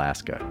Homer,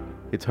 Alaska.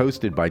 It's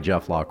hosted by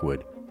Jeff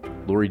Lockwood.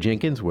 Lori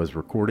Jenkins was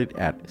recorded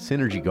at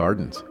Synergy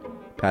Gardens.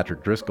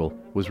 Patrick Driscoll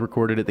was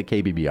recorded at the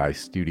KBBI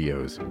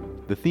studios.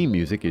 The theme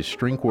music is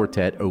String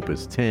Quartet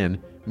Opus 10,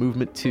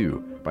 Movement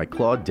 2 by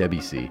Claude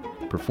Debussy,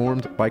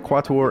 performed by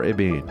Quatuor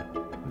Ebene.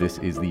 This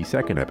is the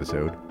second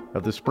episode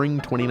of the spring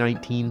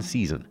 2019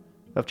 season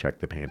of Check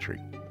the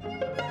Pantry.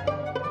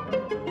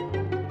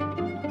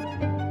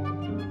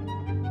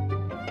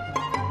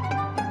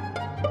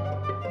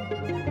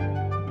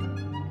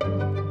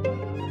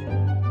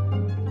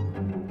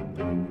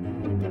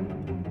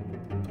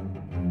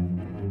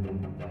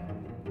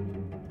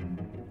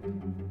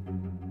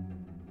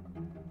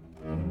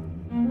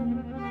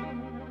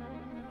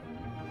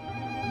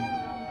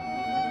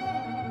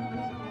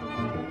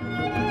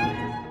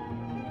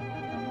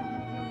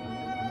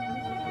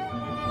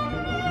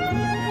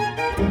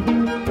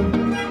 Thank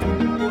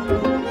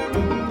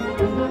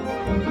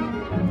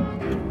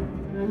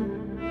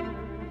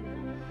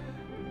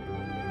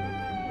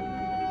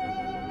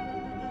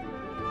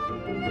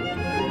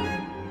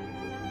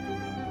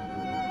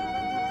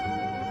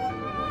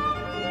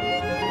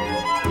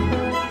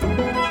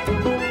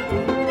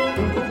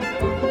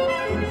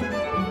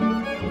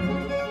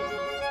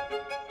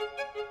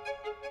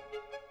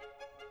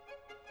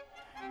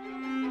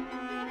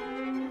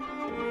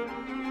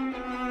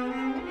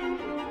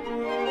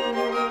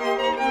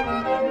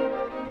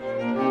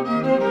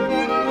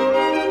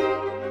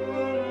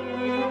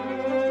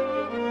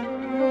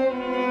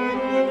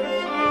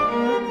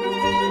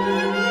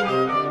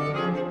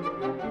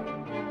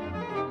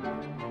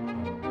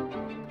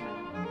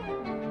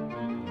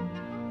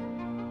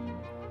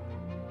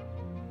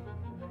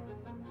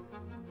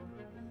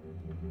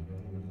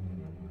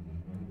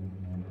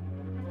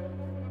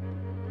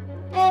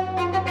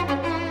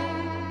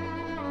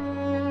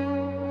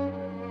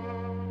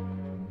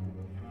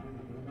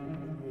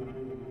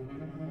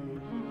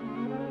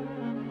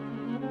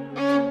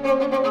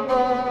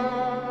you.